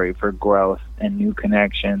territory for growth and new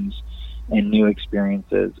connections and new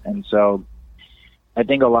experiences. And so I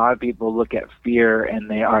think a lot of people look at fear and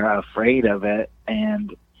they are afraid of it,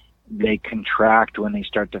 and they contract when they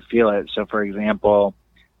start to feel it. So for example,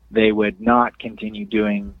 they would not continue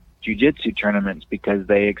doing jiu-jitsu tournaments because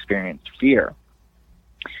they experienced fear.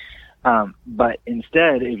 But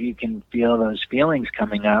instead, if you can feel those feelings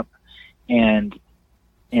coming up and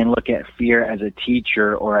look at fear as a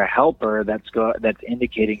teacher or a helper that's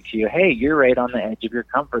indicating to you, hey, you're right on the edge of your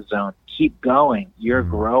comfort zone. Keep going. You're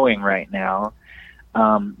growing right now.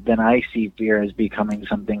 Then I see fear as becoming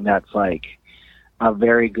something that's like a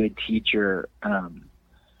very good teacher.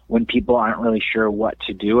 When people aren't really sure what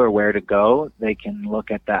to do or where to go, they can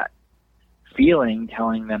look at that feeling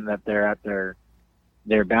telling them that they're at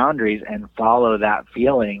their boundaries and follow that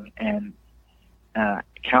feeling and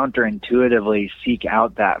counterintuitively seek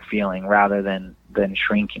out that feeling rather than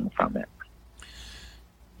shrinking from it.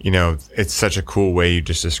 It's such a cool way you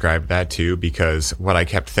just described that too, because what I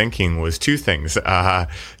kept thinking was two things.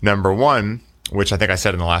 Number one, which I think I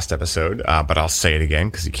said in the last episode, but I'll say it again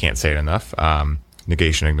because you can't say it enough.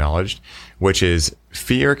 Negation acknowledged, which is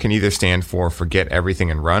fear can either stand for forget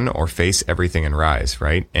everything and run, or face everything and rise,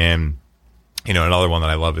 right? And another one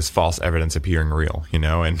that I love is false evidence appearing real,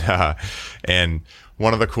 and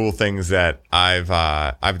one of the cool things that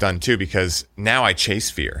I've done too, because now I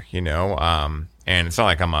chase fear, and it's not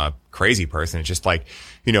like I'm a crazy person. It's just like,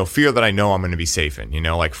 fear that I know I'm going to be safe in,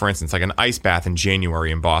 like for instance, like an ice bath in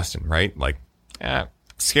January in Boston, right? Like,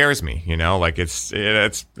 scares me, like it's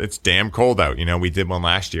damn cold out. We did one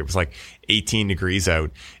last year. It was like 18 degrees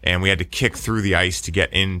out, and we had to kick through the ice to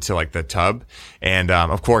get into like the tub. And,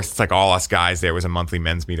 of course it's like all us guys, there was a monthly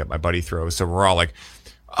men's meetup my buddy throws. So we're all like,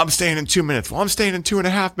 I'm staying in 2 minutes. Well, I'm staying in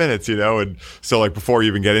 2.5 minutes, and so like before you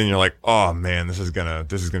even get in, you're like, oh man, this is gonna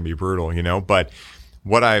be brutal, but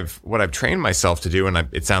what I've trained myself to do, and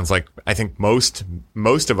it sounds like I think most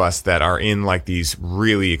of us that are in like these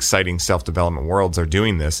really exciting self-development worlds are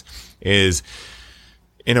doing this, is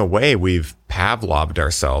in a way we've Pavloved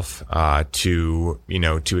ourselves to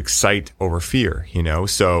excite over fear,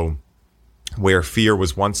 so where fear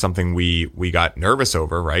was once something we got nervous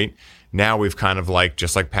over, right? Now we've kind of like,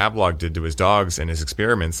 just like Pavlov did to his dogs and his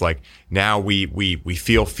experiments, like now we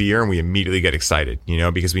feel fear and we immediately get excited,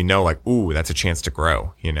 because we know like, ooh, that's a chance to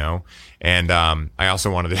grow, And, I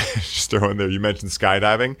also wanted to just throw in there, you mentioned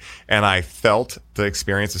skydiving, and I felt the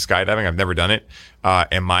experience of skydiving. I've never done it.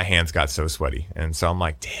 And my hands got so sweaty. And so I'm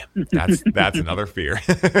like, damn, that's another fear.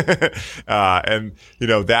 And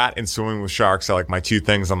that and swimming with sharks are like my two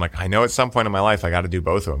things. I'm like, I know at some point in my life, I got to do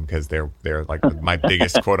both of them, because they're like my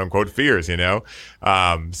biggest quote unquote fears,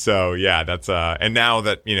 So yeah, that's, and now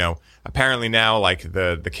that, apparently now like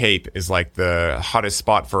the Cape is like the hottest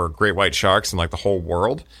spot for great white sharks in like the whole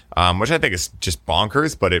world, which I think is just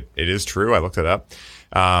bonkers, but it is true. I looked it up.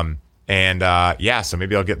 So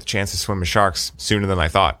maybe I'll get the chance to swim with sharks sooner than I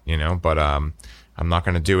thought, but I'm not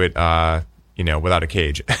going to do it, without a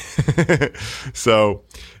cage. So,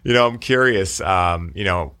 I'm curious,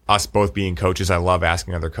 us both being coaches, I love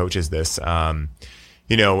asking other coaches this,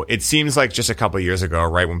 it seems like just a couple of years ago,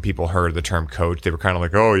 right, when people heard the term coach, they were kind of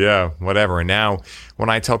like, oh yeah, whatever. And now when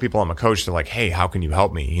I tell people I'm a coach, they're like, hey, how can you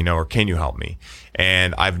help me? Or can you help me?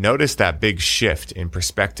 And I've noticed that big shift in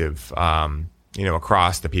perspective,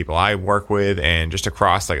 across the people I work with and just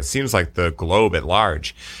across, like, it seems like the globe at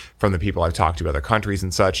large from the people I've talked to, other countries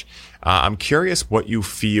and such. I'm curious what you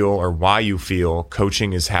feel or why you feel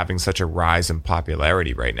coaching is having such a rise in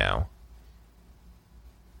popularity right now.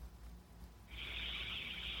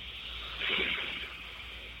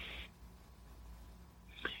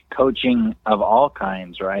 Coaching of all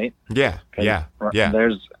kinds, right? Yeah.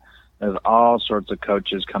 There's all sorts of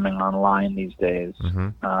coaches coming online these days.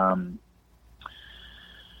 Mm-hmm.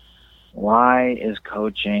 Why is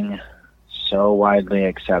coaching so widely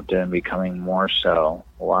accepted and becoming more so?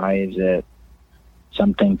 Why is it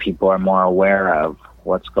something people are more aware of?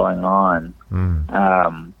 What's going on?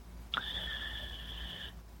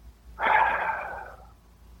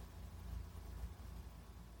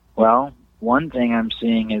 Well, one thing I'm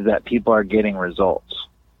seeing is that people are getting results.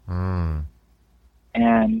 And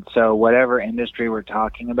so whatever industry we're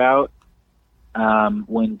talking about,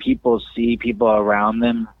 when people see people around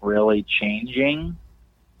them really changing,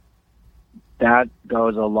 that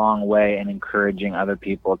goes a long way in encouraging other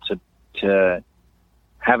people to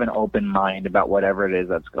have an open mind about whatever it is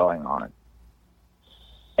that's going on.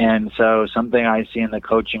 And so something I see in the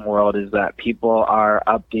coaching world is that people are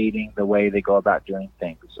updating the way they go about doing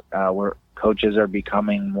things. Where coaches are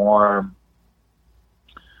becoming more,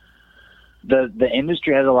 the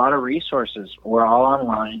industry has a lot of resources. We're all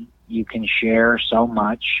online. You can share so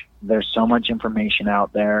much. There's so much information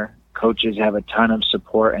out there. Coaches have a ton of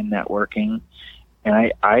support and networking.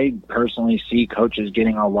 And I personally see coaches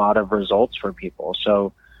getting a lot of results for people.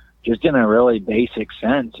 So just in a really basic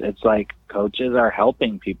sense, it's like coaches are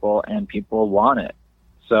helping people and people want it.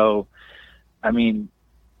 So, I mean,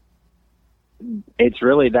 it's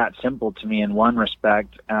really that simple to me in one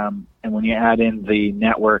respect. And when you add in the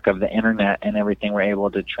network of the internet and everything we're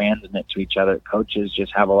able to transmit to each other, coaches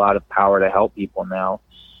just have a lot of power to help people now.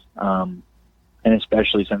 And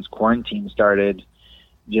especially since quarantine started,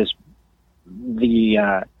 just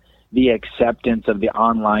the acceptance of the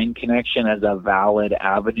online connection as a valid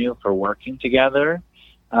avenue for working together,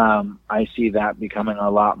 I see that becoming a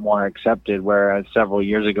lot more accepted, whereas several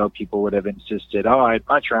years ago people would have insisted, I'd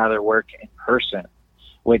much rather work in person,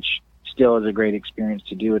 which still is a great experience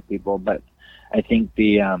to do with people. But I think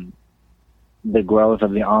the growth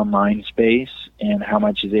of the online space and how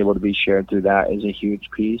much is able to be shared through that is a huge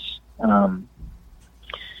piece. To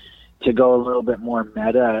go a little bit more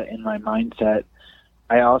meta in my mindset,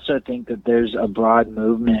 I also think that there's a broad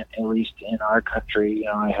movement, at least in our country.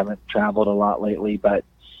 I haven't traveled a lot lately, but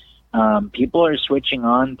people are switching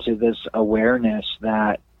on to this awareness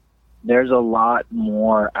that there's a lot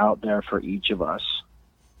more out there for each of us.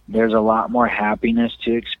 There's a lot more happiness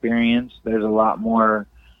to experience. There's a lot more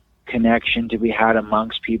connection to be had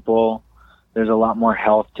amongst people. There's a lot more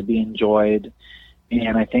health to be enjoyed.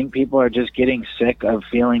 And I think people are just getting sick of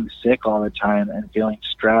feeling sick all the time and feeling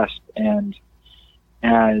stressed. And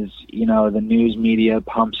as, the news media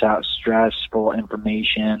pumps out stressful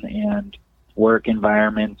information and work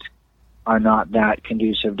environments are not that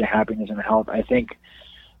conducive to happiness and health, I think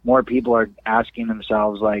more people are asking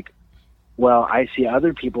themselves, like, well, I see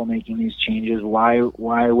other people making these changes. Why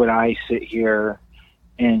would I sit here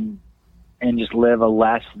and just live a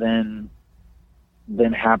less than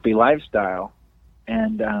happy lifestyle?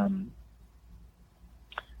 And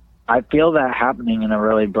I feel that happening in a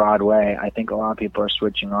really broad way. I think a lot of people are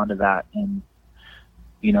switching on to that. And,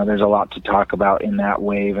 there's a lot to talk about in that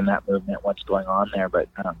wave and that movement, what's going on there. But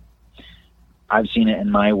I've seen it in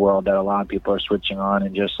my world that a lot of people are switching on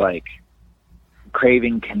and just like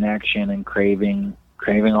craving connection and craving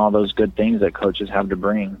all those good things that coaches have to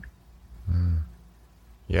bring.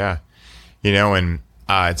 Yeah. And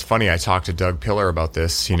it's funny, I talked to Doug Pillar about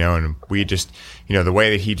this, and we just, the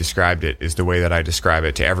way that he described it is the way that I describe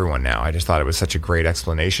it to everyone now. I just thought it was such a great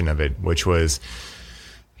explanation of it, which was,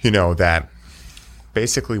 that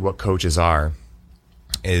basically what coaches are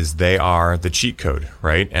is they are the cheat code,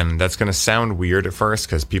 right? And that's going to sound weird at first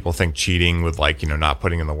because people think cheating with not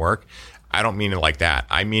putting in the work. I don't mean it like that.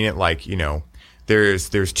 I mean it like,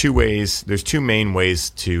 there's two main ways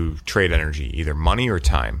to trade energy, either money or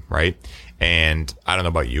time, right? And I don't know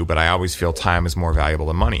about you, but I always feel time is more valuable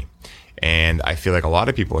than money. And I feel like a lot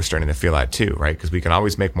of people are starting to feel that too, right? Because we can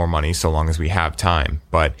always make more money so long as we have time.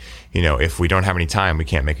 But, if we don't have any time, we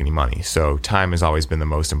can't make any money. So time has always been the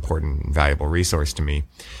most important and valuable resource to me.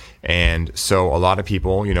 And so a lot of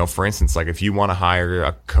people, for instance, like if you want to hire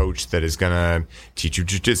a coach that is going to teach you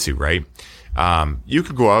jujitsu, right? You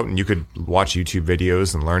could go out and you could watch YouTube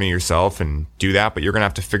videos and learn it yourself and do that, but you're going to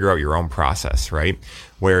have to figure out your own process, right?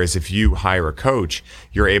 Whereas if you hire a coach,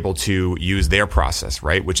 you're able to use their process,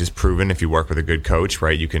 right? Which is proven if you work with a good coach,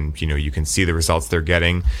 right? You can see the results they're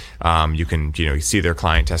getting. You can see their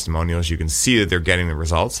client testimonials. You can see that they're getting the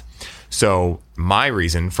results. So my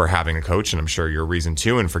reason for having a coach, and I'm sure your reason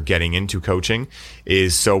too, and for getting into coaching,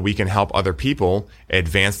 is so we can help other people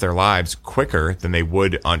advance their lives quicker than they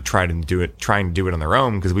would on trying to do it on their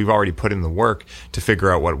own, because we've already put in the work to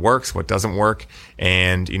figure out what works, what doesn't work,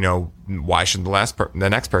 and why should the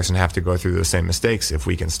next person have to go through those same mistakes if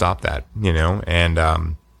we can stop that, And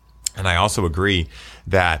I also agree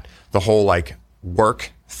that the whole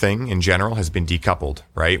work thing in general has been decoupled,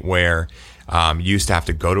 right? Where you used to have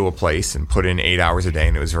to go to a place and put in 8 hours a day,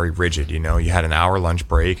 and it was very rigid. You had an hour lunch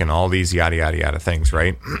break and all these yada, yada, yada things,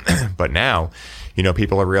 right? But now,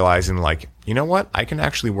 people are realizing what? I can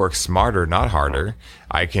actually work smarter, not harder.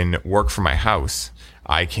 I can work from my house.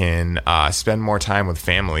 I can spend more time with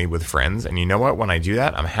family, with friends. And you know what? When I do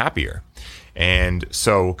that, I'm happier. And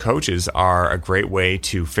so coaches are a great way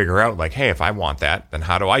to figure out hey, if I want that, then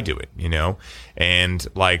how do I do it? And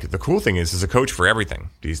the cool thing is a coach for everything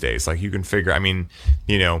these days. You can figure,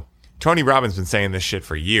 Tony Robbins been saying this shit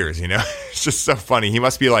for years, it's just so funny. He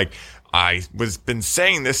must be been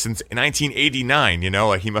saying this since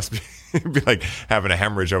 1989, he must be having a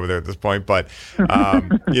hemorrhage over there at this point. But,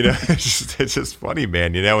 it's just funny,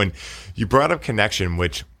 man, and you brought up connection,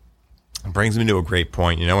 which brings me to a great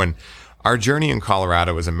point, and our journey in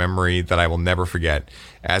Colorado is a memory that I will never forget,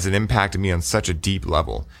 as it impacted me on such a deep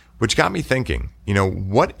level, which got me thinking,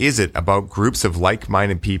 what is it about groups of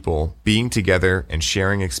like-minded people being together and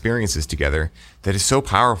sharing experiences together that is so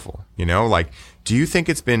powerful? Do you think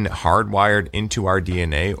it's been hardwired into our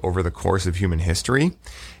DNA over the course of human history?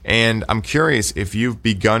 And I'm curious if you've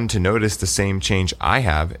begun to notice the same change I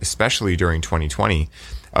have, especially during 2020,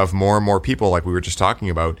 of more and more people, like we were just talking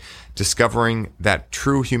about, discovering that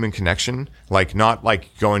true human connection, not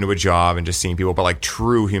going to a job and just seeing people, but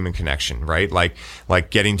true human connection, right? Like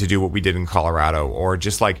getting to do what we did in Colorado, or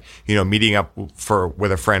just meeting up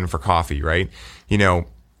with a friend for coffee, right?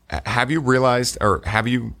 Have you realized, or have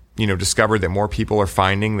you discovered that more people are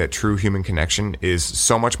finding that true human connection is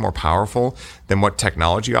so much more powerful than what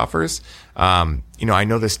technology offers? I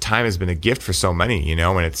know this time has been a gift for so many,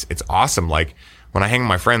 and it's awesome. When I hang with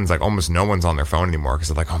my friends, almost no one's on their phone anymore,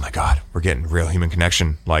 because they're oh my God, we're getting real human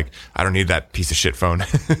connection. I don't need that piece of shit phone,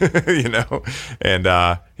 And,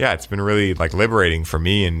 it's been really liberating for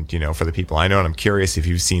me and, for the people I know. And I'm curious if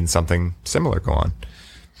you've seen something similar go on.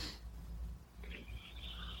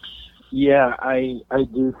 Yeah, I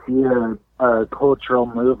do see a cultural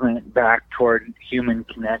movement back toward human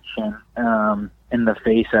connection, in the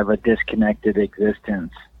face of a disconnected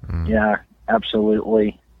existence. Mm. Yeah,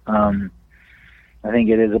 absolutely. I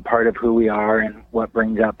think it is a part of who we are and what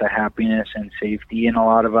brings out the happiness and safety in a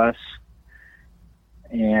lot of us.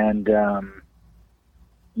 And,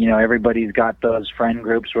 everybody's got those friend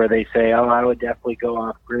groups where they say, oh, I would definitely go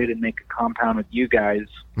off grid and make a compound with you guys.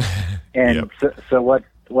 And yep. so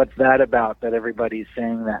what's that about, that everybody's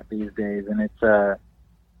saying that these days? And it's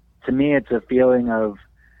to me, it's a feeling of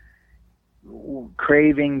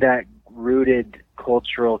craving that rooted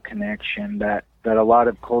cultural connection that a lot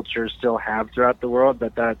of cultures still have throughout the world,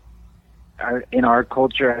 but that in our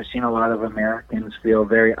culture, I've seen a lot of Americans feel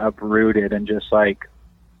very uprooted and just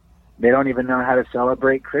they don't even know how to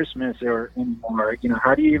celebrate Christmas or anymore.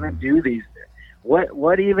 How do you even do these?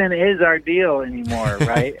 What even is our deal anymore,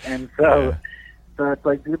 right? And so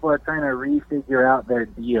it's people are trying to refigure out their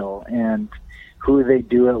deal and who they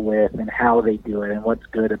do it with and how they do it and what's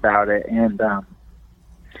good about it. And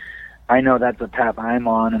I know that's a path I'm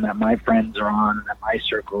on, and that my friends are on, and that my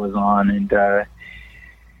circle is on. And I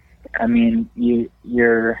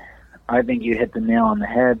think you hit the nail on the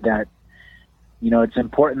head that it's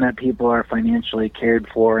important that people are financially cared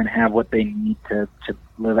for and have what they need to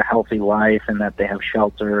live a healthy life, and that they have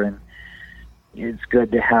shelter, and it's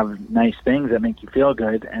good to have nice things that make you feel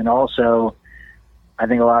good. And also, I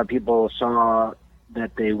think a lot of people saw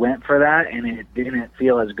that they went for that and it didn't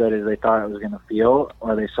feel as good as they thought it was going to feel,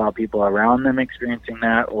 or they saw people around them experiencing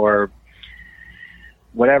that, or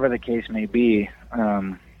whatever the case may be.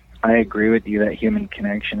 I agree with you that human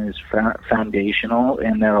connection is foundational,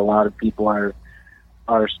 and that a lot of people are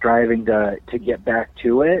striving to get back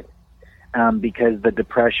to it, because the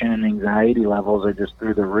depression and anxiety levels are just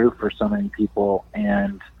through the roof for so many people.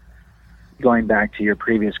 And going back to your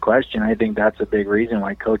previous question, I think that's a big reason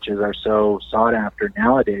why coaches are so sought after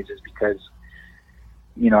nowadays, is because,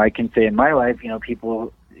 I can say in my life,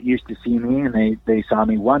 people used to see me and they saw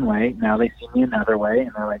me one way. Now they see me another way,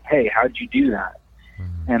 and they're like, "Hey, how'd you do that?"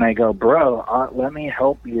 Mm-hmm. And I go, "Bro, let me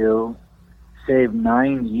help you save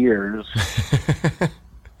 9 years."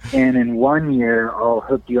 And in 1 year, I'll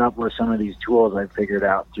hook you up with some of these tools I figured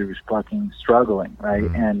out through fucking struggling, right?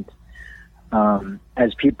 Mm-hmm. And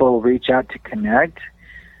as people reach out to connect,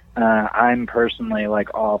 I'm personally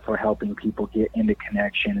like all for helping people get into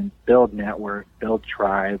connection and build network, build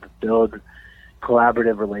tribe, build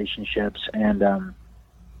collaborative relationships. And,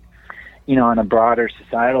 on a broader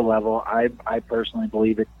societal level, I personally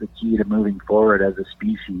believe it's the key to moving forward as a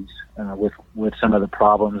species with some of the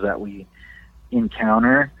problems that we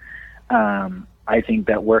encounter. I think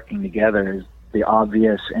that working together is the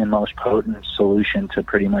obvious and most potent solution to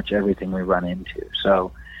pretty much everything we run into.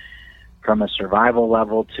 So from a survival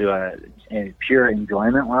level to a pure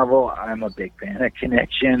enjoyment level, I'm a big fan of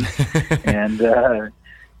connection and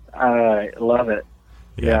I love it.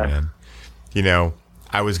 Yeah, man.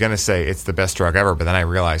 I was going to say it's the best drug ever, but then I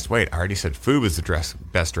realized, wait, I already said food was the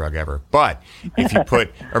best drug ever. But if you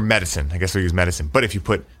put, or medicine, I guess we'll use medicine. But if you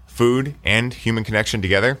put food and human connection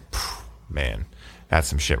together, man, that's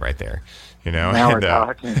some shit right there. Now we're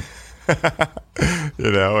talking.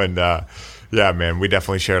 Yeah, man, we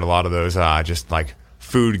definitely shared a lot of those just like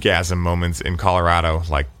foodgasm moments in Colorado.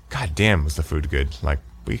 Like, God damn, was the food good? Like,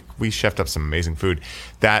 we chefed up some amazing food.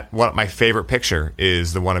 My favorite picture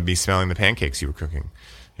is the one of me smelling the pancakes you were cooking.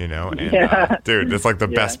 And dude, that's like the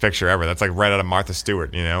best picture ever. That's like right out of Martha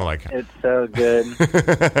Stewart. Like it's so good.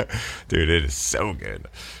 Dude, it is so good.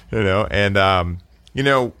 And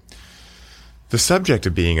the subject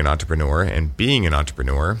of being an entrepreneur and being an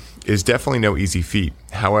entrepreneur is definitely no easy feat.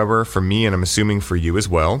 However, for me, and I'm assuming for you as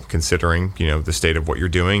well, considering, the state of what you're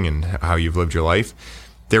doing and how you've lived your life,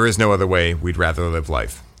 there is no other way we'd rather live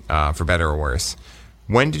life, for better or worse.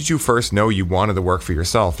 When did you first know you wanted to work for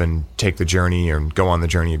yourself and take the journey and go on the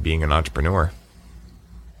journey of being an entrepreneur?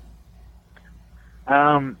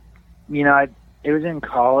 It was in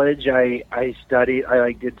college. I studied,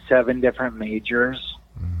 I did 7 different majors.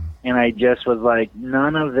 And I just was like,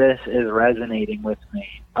 none of this is resonating with me.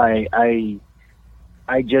 I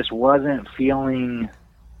just wasn't feeling,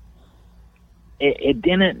 it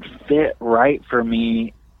didn't fit right for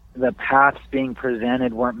me. The paths being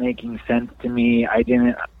presented weren't making sense to me. I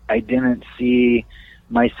didn't see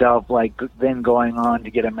myself then going on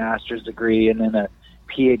to get a master's degree and then a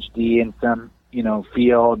PhD in some,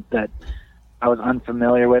 field that I was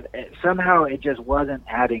unfamiliar with. Somehow it just wasn't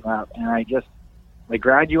adding up. And I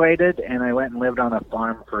graduated and I went and lived on a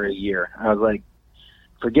farm for a year. I was like,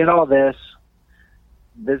 forget all this.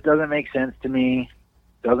 This doesn't make sense to me.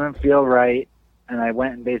 Doesn't feel right. And I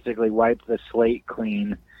went and basically wiped the slate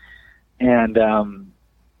clean. And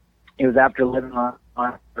it was after living on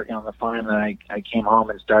the farm that I came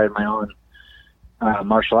home and started my own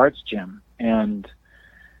martial arts gym. And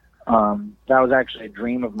that was actually a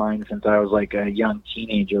dream of mine since I was like a young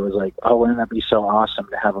teenager. It was like, oh, wouldn't that be so awesome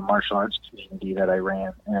to have a martial arts community that I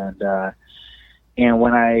ran? And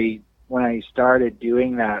when I started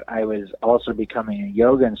doing that, I was also becoming a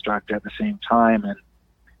yoga instructor at the same time.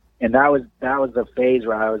 And that was the phase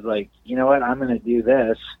where I was like, you know what, I'm going to do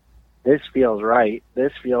this. This feels right.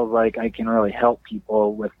 This feels like I can really help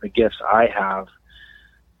people with the gifts I have.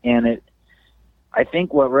 And I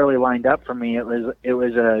think what really lined up for me, it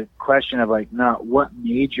was a question of like, not what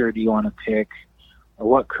major do you want to pick or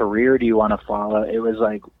what career do you want to follow? It was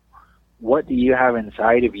like, what do you have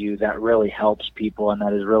inside of you that really helps people and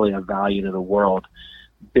that is really of value to the world?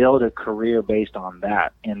 Build a career based on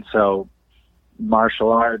that. And so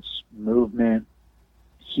martial arts, movement,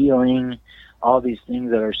 healing, all these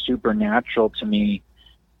things that are supernatural to me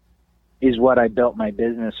is what I built my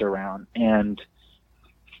business around. And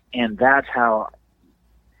that's how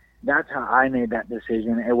I made that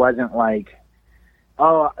decision. It wasn't like,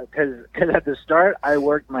 because at the start I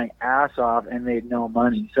worked my ass off and made no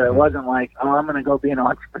money. So it wasn't like, I'm going to go be an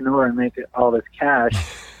entrepreneur and make all this cash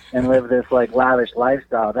and live this like lavish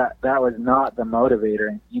lifestyle. That was not the motivator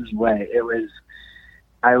in any way.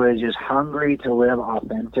 I was just hungry to live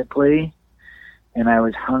authentically, and I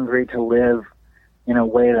was hungry to live in a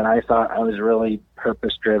way that I thought I was really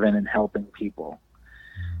purpose-driven and helping people.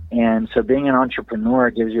 And so being an entrepreneur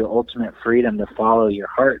gives you ultimate freedom to follow your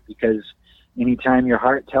heart, because anytime your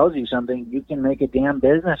heart tells you something, you can make a damn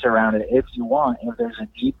business around it if you want, if there's a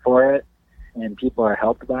need for it and people are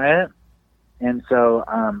helped by it. And so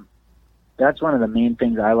that's one of the main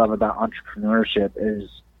things I love about entrepreneurship is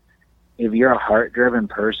if you're a heart-driven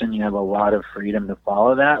person, you have a lot of freedom to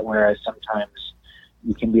follow that, whereas sometimes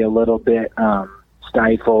you can be a little bit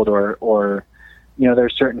stifled or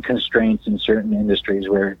there's certain constraints in certain industries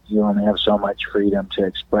where you only have so much freedom to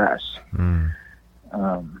express.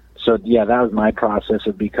 So yeah, that was my process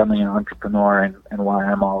of becoming an entrepreneur, and why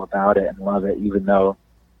I'm all about it and love it, even though,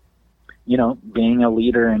 being a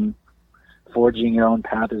leader and forging your own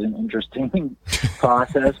path is an interesting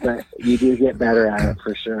process, but you do get better at it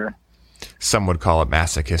for sure. Some would call it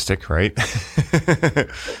masochistic, right?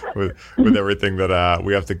 with everything that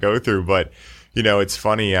we have to go through. But it's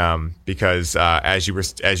funny because as you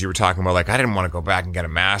were talking about, like, I didn't want to go back and get a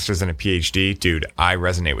master's and a PhD. Dude, I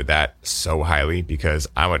resonate with that so highly because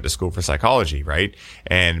I went to school for psychology, right?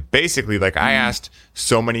 And basically, like, I asked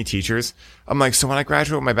so many teachers, I'm like, so when I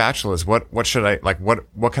graduate with my bachelor's, what should I, like,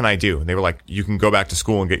 what can I do? And they were like, you can go back to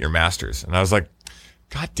school and get your master's. And I was like,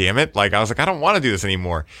 God damn it. Like, I was like, I don't want to do this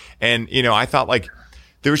anymore. And, I thought, like,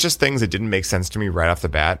 there was just things that didn't make sense to me right off the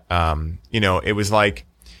bat. It was like,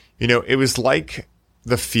 it was like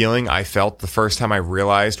the feeling I felt the first time I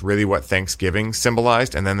realized really what Thanksgiving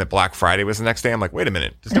symbolized, and then that Black Friday was the next day. I'm like, wait a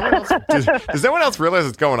minute, does no one else realize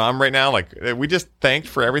what's going on right now? Like, we just thanked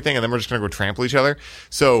for everything, and then we're just gonna go trample each other.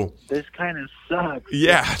 So this kind of sucks.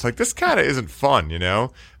 Yeah, like, this kind of isn't fun,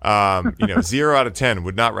 0 out of 10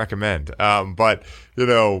 would not recommend. But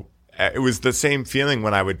it was the same feeling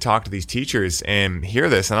when I would talk to these teachers and hear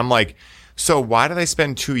this, and I'm like, so why did I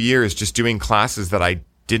spend 2 years just doing classes that I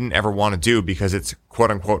didn't ever want to do because it's quote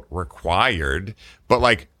unquote required? But,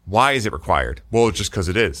 like, why is it required? Well, just because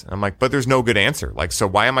it is. And I'm like, but there's no good answer. Like, so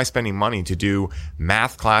why am I spending money to do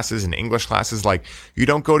math classes and English classes? Like, you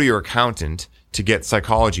don't go to your accountant to get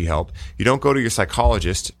psychology help. You don't go to your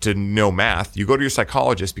psychologist to know math. You go to your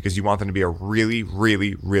psychologist because you want them to be a really,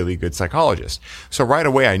 really, really good psychologist. So right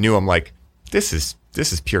away I knew, I'm like, this is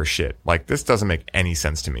pure shit. Like, this doesn't make any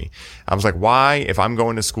sense to me. I was like, why, if I'm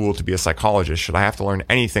going to school to be a psychologist, should I have to learn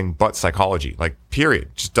anything but psychology? Like, period.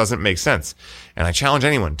 It just doesn't make sense. And I challenge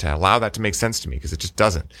anyone to allow that to make sense to me, because it just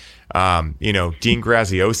doesn't. Dean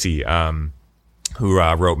Graziosi, who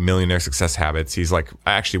wrote Millionaire Success Habits,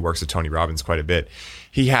 actually works with Tony Robbins quite a bit.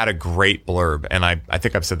 He had a great blurb, and I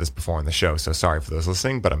think I've said this before on the show, so sorry for those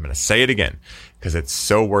listening, but I'm going to say it again because it's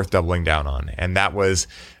so worth doubling down on. And that was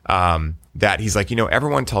that he's like,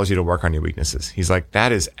 everyone tells you to work on your weaknesses. He's like,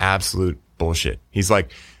 that is absolute bullshit. He's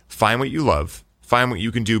like, find what you love, find what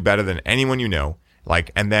you can do better than anyone you know,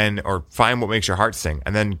 or find what makes your heart sing,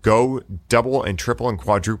 and then go double and triple and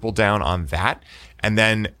quadruple down on that. And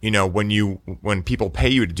then, when people pay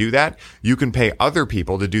you to do that, you can pay other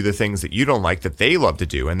people to do the things that you don't like that they love to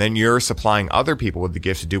do. And then you're supplying other people with the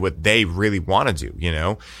gift to do what they really want to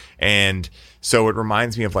do, And so it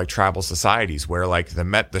reminds me of, like, tribal societies where, like,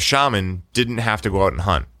 the shaman didn't have to go out and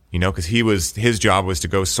hunt, because his job was to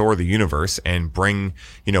go soar the universe and bring,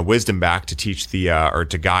 wisdom back to teach or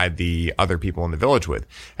to guide the other people in the village with.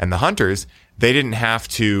 And the hunters, they didn't have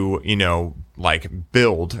to,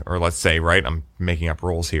 build, or let's say, right, I'm making up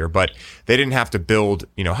rules here, but they didn't have to build,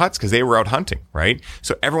 huts because they were out hunting, right?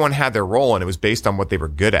 So everyone had their role, and it was based on what they were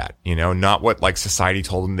good at, not what, like, society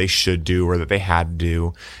told them they should do or that they had to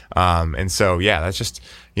do. And so, yeah, that's just,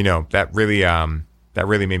 that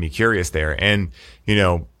really made me curious there. And,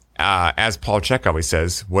 as Paul Chek always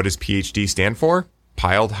says, what does PhD stand for?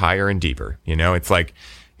 Piled higher and deeper. It's like,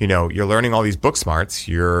 you're learning all these book smarts,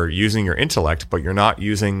 you're using your intellect, but you're not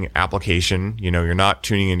using application, you're not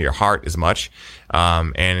tuning into your heart as much. I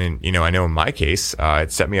know in my case,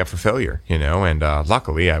 it set me up for failure, and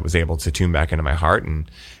luckily I was able to tune back into my heart and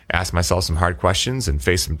ask myself some hard questions and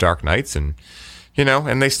face some dark nights, and,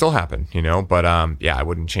 and they still happen, but I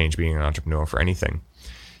wouldn't change being an entrepreneur for anything.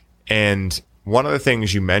 And one of the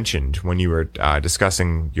things you mentioned when you were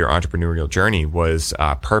discussing your entrepreneurial journey was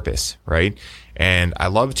purpose, right? And I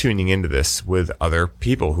love tuning into this with other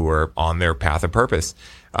people who are on their path of purpose.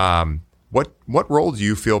 What role do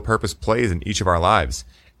you feel purpose plays in each of our lives?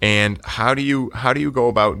 And how do you go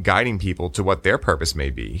about guiding people to what their purpose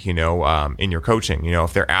may be, in your coaching?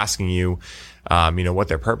 If they're asking you, what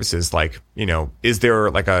their purpose is, like, is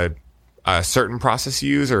there like a certain process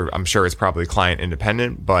you use, or I'm sure it's probably client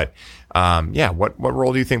independent, but what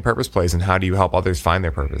role do you think purpose plays, and how do you help others find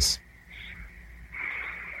their purpose?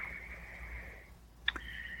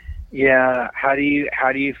 Yeah, how do you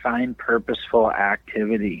find purposeful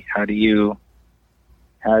activity? How do you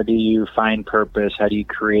find purpose? How do you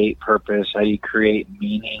create purpose? How do you create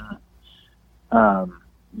meaning?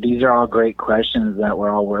 These are all great questions that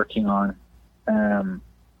we're all working on. And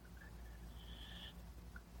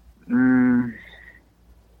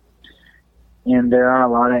there are a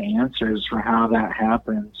lot of answers for how that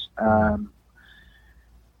happens.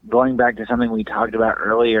 Going back to something we talked about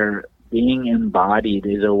earlier, being embodied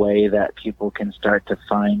is a way that people can start to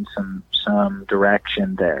find some some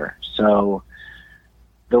direction there. So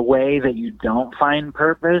the way that you don't find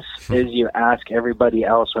purpose is you ask everybody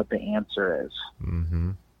else what the answer is.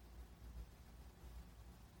 Mm-hmm.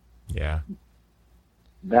 Yeah.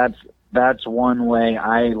 That's one way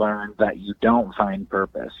I learned that you don't find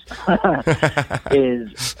purpose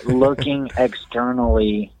is looking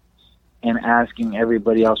externally and asking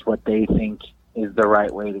everybody else what they think is the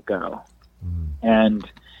right way to go. And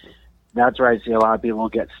that's where I see a lot of people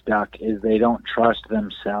get stuck, is they don't trust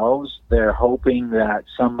themselves. They're hoping that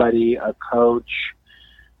somebody, a coach,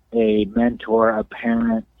 a mentor, a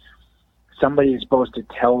parent, somebody is supposed to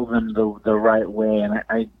tell them the right way. And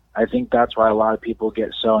I think that's why a lot of people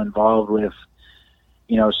get so involved with,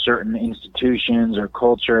 certain institutions or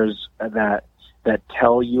cultures that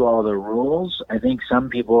tell you all the rules. I think some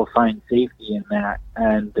people find safety in that.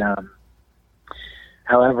 And,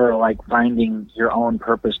 however, like finding your own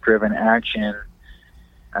purpose-driven action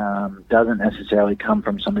doesn't necessarily come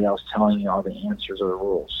from somebody else telling you all the answers or the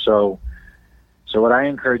rules. So what I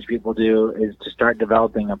encourage people to do is to start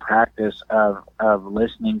developing a practice of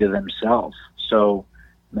listening to themselves. So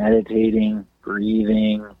meditating,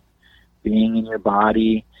 breathing, being in your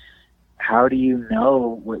body. How do you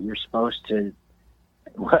know what you're supposed to?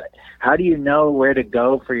 How do you know where to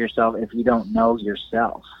go for yourself if you don't know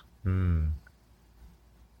yourself?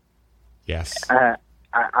 Yes.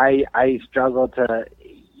 I struggle to,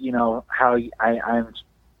 how I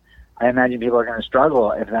imagine people are going to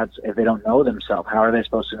struggle if they don't know themselves. How are they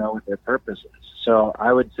supposed to know what their purpose is? So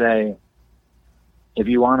I would say, if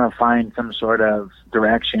you want to find some sort of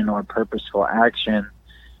direction or purposeful action,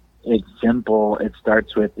 it's simple. It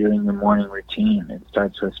starts with doing your morning routine. It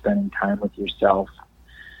starts with spending time with yourself.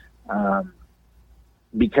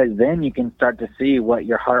 Because then you can start to see what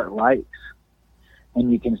your heart likes. And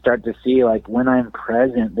you can start to see, like, when I'm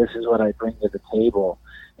present, this is what I bring to the table.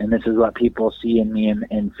 And this is what people see in me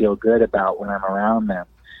and feel good about when I'm around them.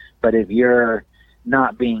 But if you're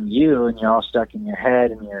not being you and you're all stuck in your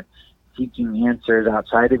head and you're seeking answers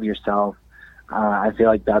outside of yourself, I feel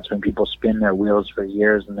like that's when people spin their wheels for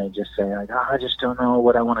years and they just say, like, I just don't know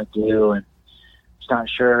what I want to do. And I'm just not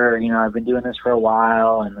sure, I've been doing this for a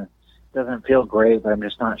while and it doesn't feel great, but I'm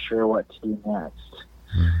just not sure what to do next.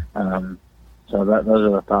 So those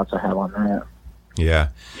are the thoughts I have on that. Yeah.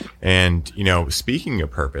 And, speaking of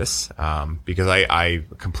purpose, because I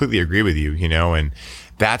completely agree with you, and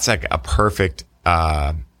that's like a perfect,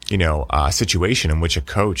 situation in which a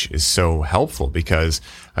coach is so helpful, because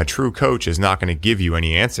a true coach is not going to give you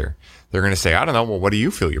any answer. They're going to say, I don't know, well, what do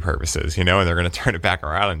you feel your purpose is? And they're going to turn it back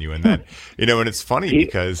around on you. And then, and it's funny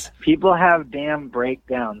because people have damn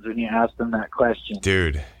breakdowns when you ask them that question.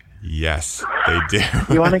 Dude. Yes, they do.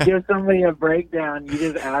 You want to give somebody a breakdown, you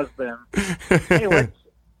just ask them, hey,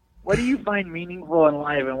 what do you find meaningful in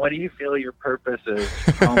life, and what do you feel your purpose is?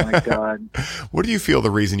 Oh, my God. What do you feel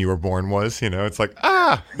the reason you were born was? It's like,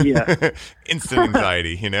 yeah. Instant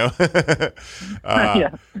anxiety, Yeah.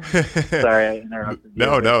 Sorry, I interrupted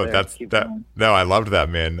you. No, I loved that,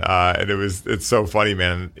 man. And it's so funny,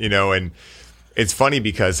 man. And it's funny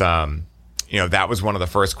because, that was one of the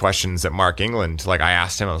first questions that Mark England, I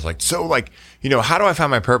asked him, I was like, so how do I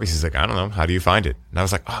find my purpose? He's like, I don't know. How do you find it? And I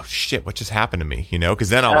was like, oh shit, what just happened to me? Cause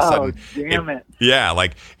then all of a sudden,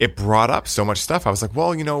 it brought up so much stuff. I was like,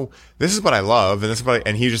 well, this is what I love. And this is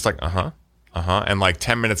and he was just like, And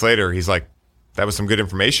 10 minutes later, he's like, that was some good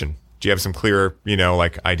information. Do you have some clearer,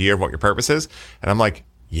 idea of what your purpose is? And I'm like,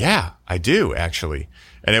 yeah, I do actually.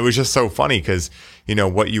 And it was just so funny because,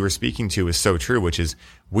 what you were speaking to is so true, which is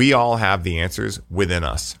we all have the answers within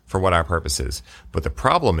us for what our purpose is. But the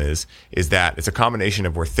problem is that it's a combination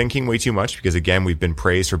of we're thinking way too much because, again, we've been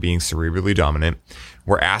praised for being cerebrally dominant.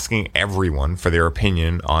 We're asking everyone for their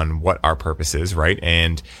opinion on what our purpose is, right?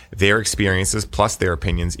 And their experiences plus their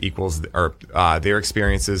opinions their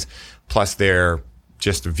experiences plus their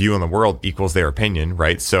just view on the world equals their opinion,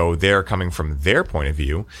 right? So they're coming from their point of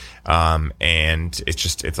view. And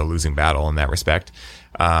it's a losing battle in that respect.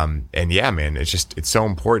 And yeah, man, it's so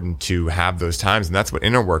important to have those times. And that's what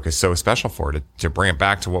inner work is so special for, to bring it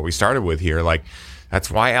back to what we started with here. That's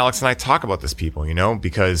why Alex and I talk about this, people,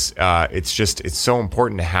 because, it's so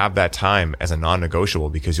important to have that time as a non-negotiable,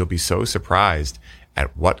 because you'll be so surprised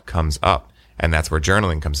at what comes up. And that's where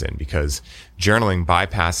journaling comes in, because journaling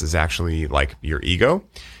bypasses actually your ego.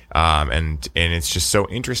 And it's just so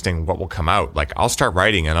interesting what will come out. I'll start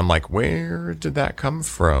writing and I'm like, where did that come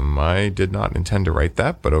from? I did not intend to write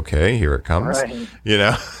that, but okay, here it comes, right.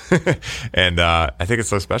 And, I think it's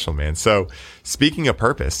so special, man. So speaking of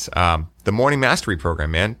purpose, the Morning Mastery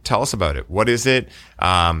Program, man, tell us about it. What is it?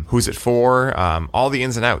 Who's it for? All the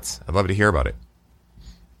ins and outs. I'd love to hear about it.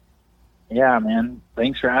 Yeah, man.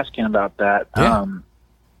 Thanks for asking about that. Yeah.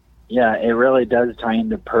 Yeah, it really does tie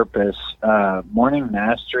into purpose. Morning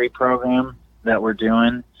Mastery program that we're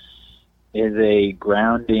doing is a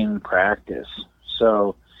grounding practice.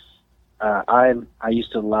 So I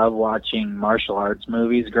used to love watching martial arts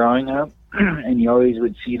movies growing up, and you always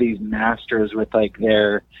would see these masters with like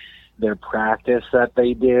their practice that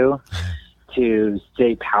they do to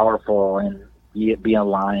stay powerful and be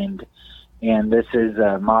aligned. And this is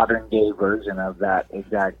a modern day version of that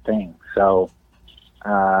exact thing. So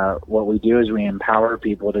what we do is we empower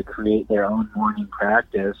people to create their own morning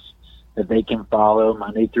practice that they can follow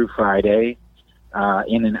Monday through Friday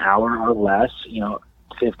in an hour or less,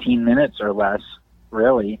 15 minutes or less,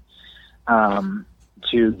 really,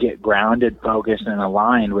 to get grounded, focused, and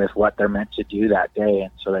aligned with what they're meant to do that day,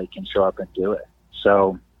 and so they can show up and do it.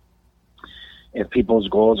 So if people's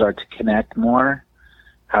goals are to connect more,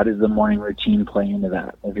 how does the morning routine play into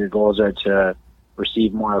that? If your goals are to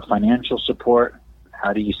receive more financial support,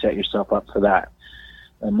 how do you set yourself up for that?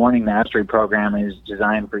 The Morning Mastery program is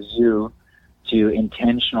designed for you to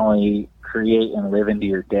intentionally create and live into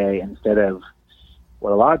your day instead of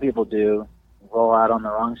what a lot of people do, roll out on the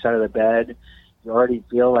wrong side of the bed. You already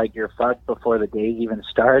feel like you're fucked before the day's even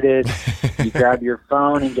started. You grab your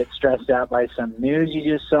phone and get stressed out by some news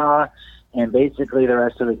you just saw, and basically the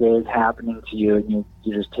rest of the day is happening to you, and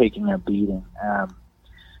you're just taking a beating.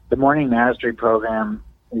 The Morning Mastery program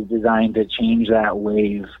is designed to change that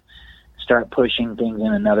wave, start pushing things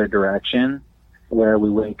in another direction, where we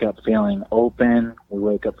wake up feeling open, we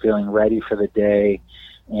wake up feeling ready for the day,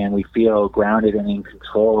 and we feel grounded and in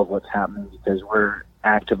control of what's happening because we're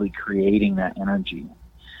actively creating that energy.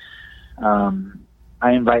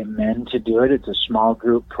 I invite men to do it. It's a small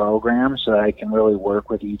group program so that I can really work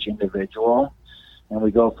with each individual. And we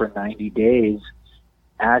go for 90 days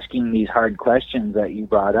asking these hard questions that you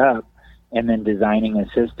brought up and then designing a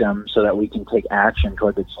system so that we can take action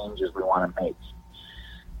toward the changes we want to make.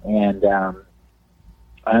 And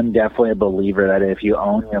I'm definitely a believer that if you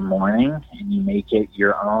own your morning and you make it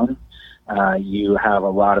your own, you have a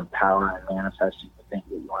lot of power in manifesting the thing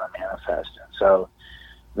that you want to manifest. And so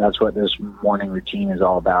that's what this morning routine is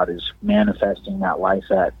all about, is manifesting that life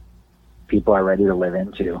that people are ready to live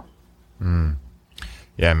into.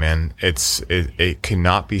 Yeah, man, it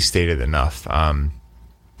cannot be stated enough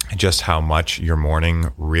just how much your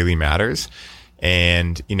morning really matters.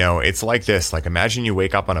 And, it's like this, like imagine you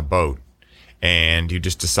wake up on a boat and you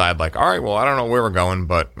just decide like, all right, well, I don't know where we're going,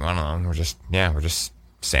 but I don't know, we're just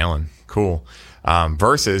sailing. Cool.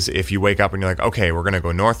 Versus if you wake up and you're like, okay, we're going to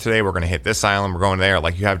go north today. We're going to hit this island. We're going there.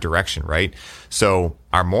 Like you have direction, right? So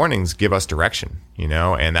our mornings give us direction,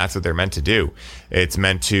 and that's what they're meant to do. It's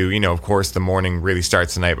meant to, of course, the morning really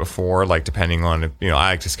starts the night before, like depending on, I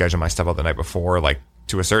like to schedule my stuff out the night before, like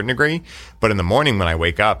to a certain degree. But in the morning when I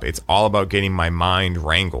wake up, it's all about getting my mind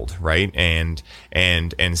wrangled, right? And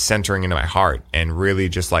centering into my heart and really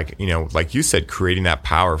just like, like you said, creating that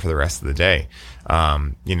power for the rest of the day.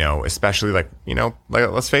 Especially like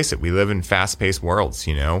let's face it, we live in fast-paced worlds,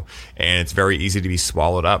 and it's very easy to be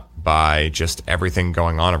swallowed up by just everything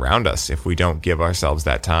going on around us if we don't give ourselves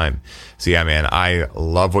that time. So yeah, man, I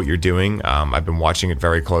love what you're doing. I've been watching it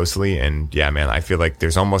very closely, and yeah, man, I feel like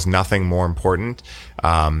there's almost nothing more important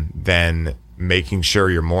than making sure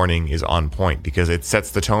your morning is on point, because it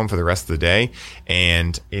sets the tone for the rest of the day.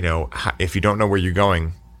 And if you don't know where you're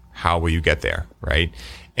going, how will you get there, right?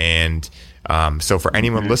 And so for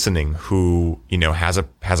anyone listening who, has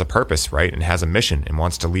a purpose, right, and has a mission and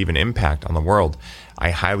wants to leave an impact on the world, I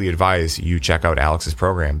highly advise you check out Alex's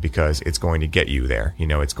program, because it's going to get you there.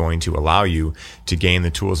 It's going to allow you to gain the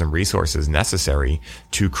tools and resources necessary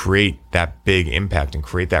to create that big impact and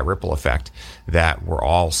create that ripple effect that we're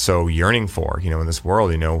all so yearning for, in this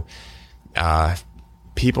world.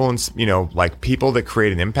 People, like people that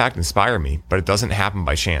create an impact inspire me, but it doesn't happen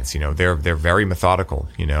by chance. They're very methodical,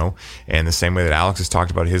 and the same way that Alex has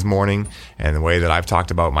talked about his morning and the way that I've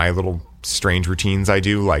talked about my little strange routines I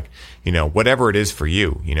do, like, whatever it is for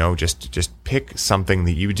you, just pick something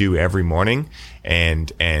that you do every morning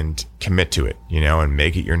and commit to it, and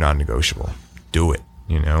make it your non-negotiable. Do it,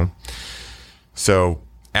 So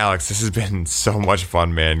Alex, this has been so much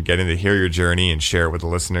fun, man, getting to hear your journey and share it with the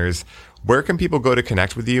listeners. Where can people go to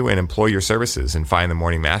connect with you and employ your services and find the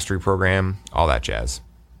Morning Mastery program, all that jazz?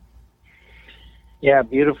 Yeah,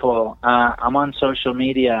 beautiful. I'm on social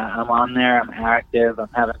media. I'm on there. I'm active. I'm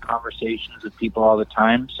having conversations with people all the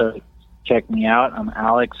time. So check me out. I'm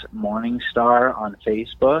Alex Morningstar on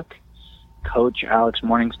Facebook, Coach Alex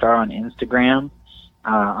Morningstar on Instagram.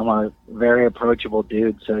 I'm a very approachable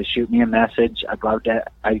dude, so shoot me a message. I'd love to.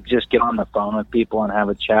 I just get on the phone with people and have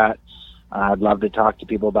a chat. I'd love to talk to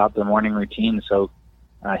people about the morning routine. So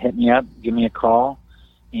hit me up, give me a call.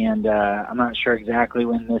 And I'm not sure exactly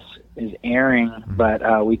when this is airing,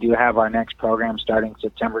 but we do have our next program starting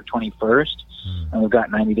September 21st. And we've got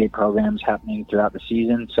 90-day programs happening throughout the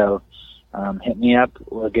season. So hit me up.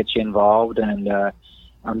 We'll get you involved. And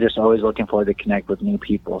I'm just always looking forward to connect with new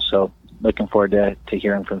people. So looking forward to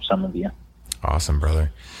hearing from some of you. Awesome,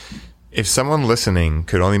 brother. If someone listening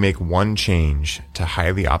could only make one change to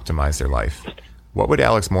highly optimize their life, what would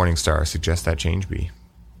Alex Morningstar suggest that change be?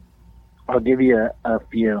 I'll give you a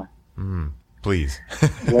few. Please.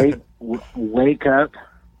 Wake up,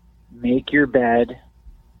 make your bed,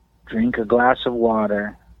 drink a glass of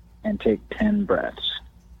water, and take 10 breaths.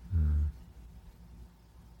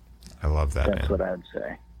 I love that, That's man. what I'd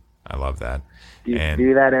say. I love that.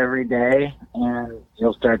 Do that every day, and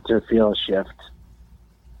you'll start to feel a shift.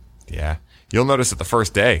 Yeah. You'll notice it the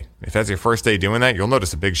first day. If that's your first day doing that, you'll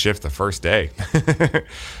notice a big shift the first day.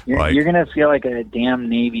 You're going to feel like a damn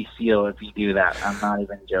Navy SEAL if you do that. I'm not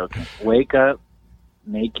even joking. Wake up,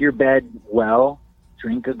 make your bed well,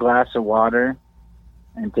 drink a glass of water,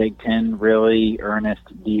 and take 10 really earnest,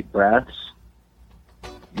 deep breaths.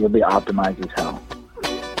 You'll be optimized as hell.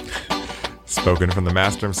 Spoken from the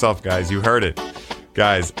master himself, guys. You heard it.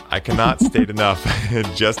 Guys, I cannot state enough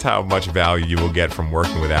just how much value you will get from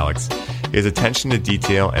working with Alex. His attention to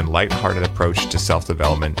detail and lighthearted approach to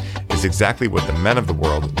self-development is exactly what the men of the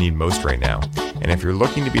world need most right now. And if you're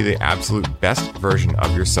looking to be the absolute best version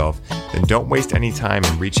of yourself, then don't waste any time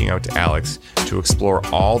in reaching out to Alex to explore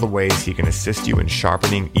all the ways he can assist you in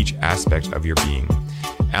sharpening each aspect of your being.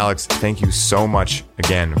 Alex, thank you so much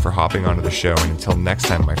again for hopping onto the show. And until next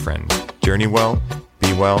time, my friend, journey well,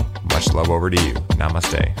 be well, much love over to you.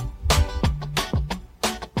 Namaste.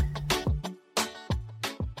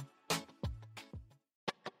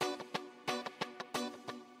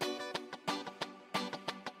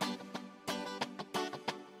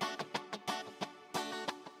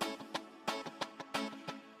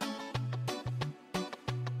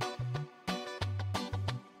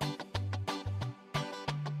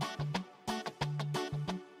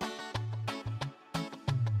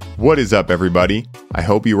 What is up, everybody? I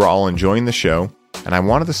hope you are all enjoying the show, and I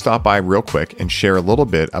wanted to stop by real quick and share a little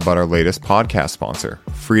bit about our latest podcast sponsor,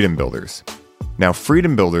 Freedom Builders. Now,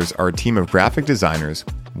 Freedom Builders are a team of graphic designers,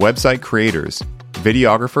 website creators,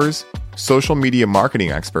 videographers, social media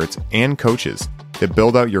marketing experts, and coaches that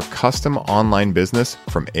build out your custom online business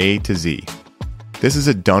from A to Z. This is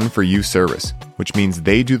a done-for-you service, which means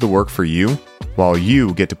they do the work for you, while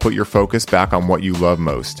you get to put your focus back on what you love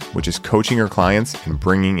most, which is coaching your clients and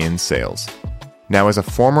bringing in sales. Now, as a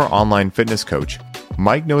former online fitness coach,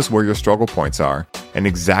 Mike knows where your struggle points are and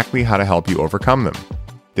exactly how to help you overcome them.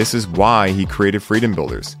 This is why he created Freedom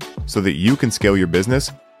Builders, so that you can scale your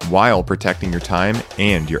business while protecting your time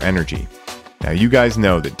and your energy. Now, you guys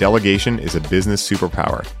know that delegation is a business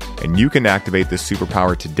superpower, and you can activate this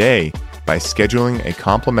superpower today by scheduling a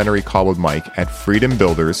complimentary call with Mike at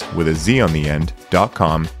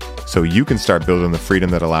freedombuilders.com so you can start building the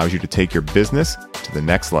freedom that allows you to take your business to the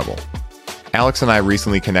next level. Alex and I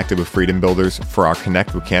recently connected with Freedom Builders for our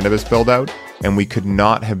Connect with Cannabis build-out, and we could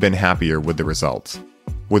not have been happier with the results.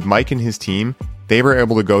 With Mike and his team, they were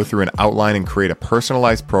able to go through an outline and create a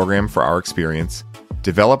personalized program for our experience,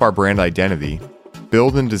 develop our brand identity,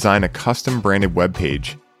 build and design a custom branded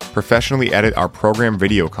webpage, professionally edit our program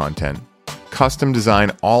video content, custom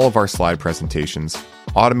design all of our slide presentations,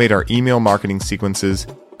 automate our email marketing sequences,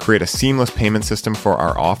 create a seamless payment system for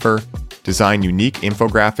our offer, design unique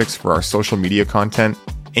infographics for our social media content,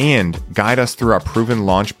 and guide us through our proven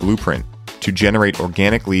launch blueprint to generate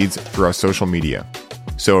organic leads through our social media.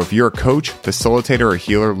 So if you're a coach, facilitator, or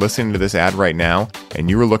healer listening to this ad right now, and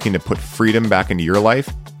you are looking to put freedom back into your life,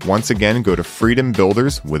 once again, go to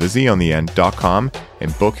freedombuilders.com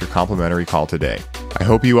and book your complimentary call today. I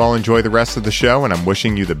hope you all enjoy the rest of the show, and I'm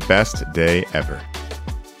wishing you the best day ever.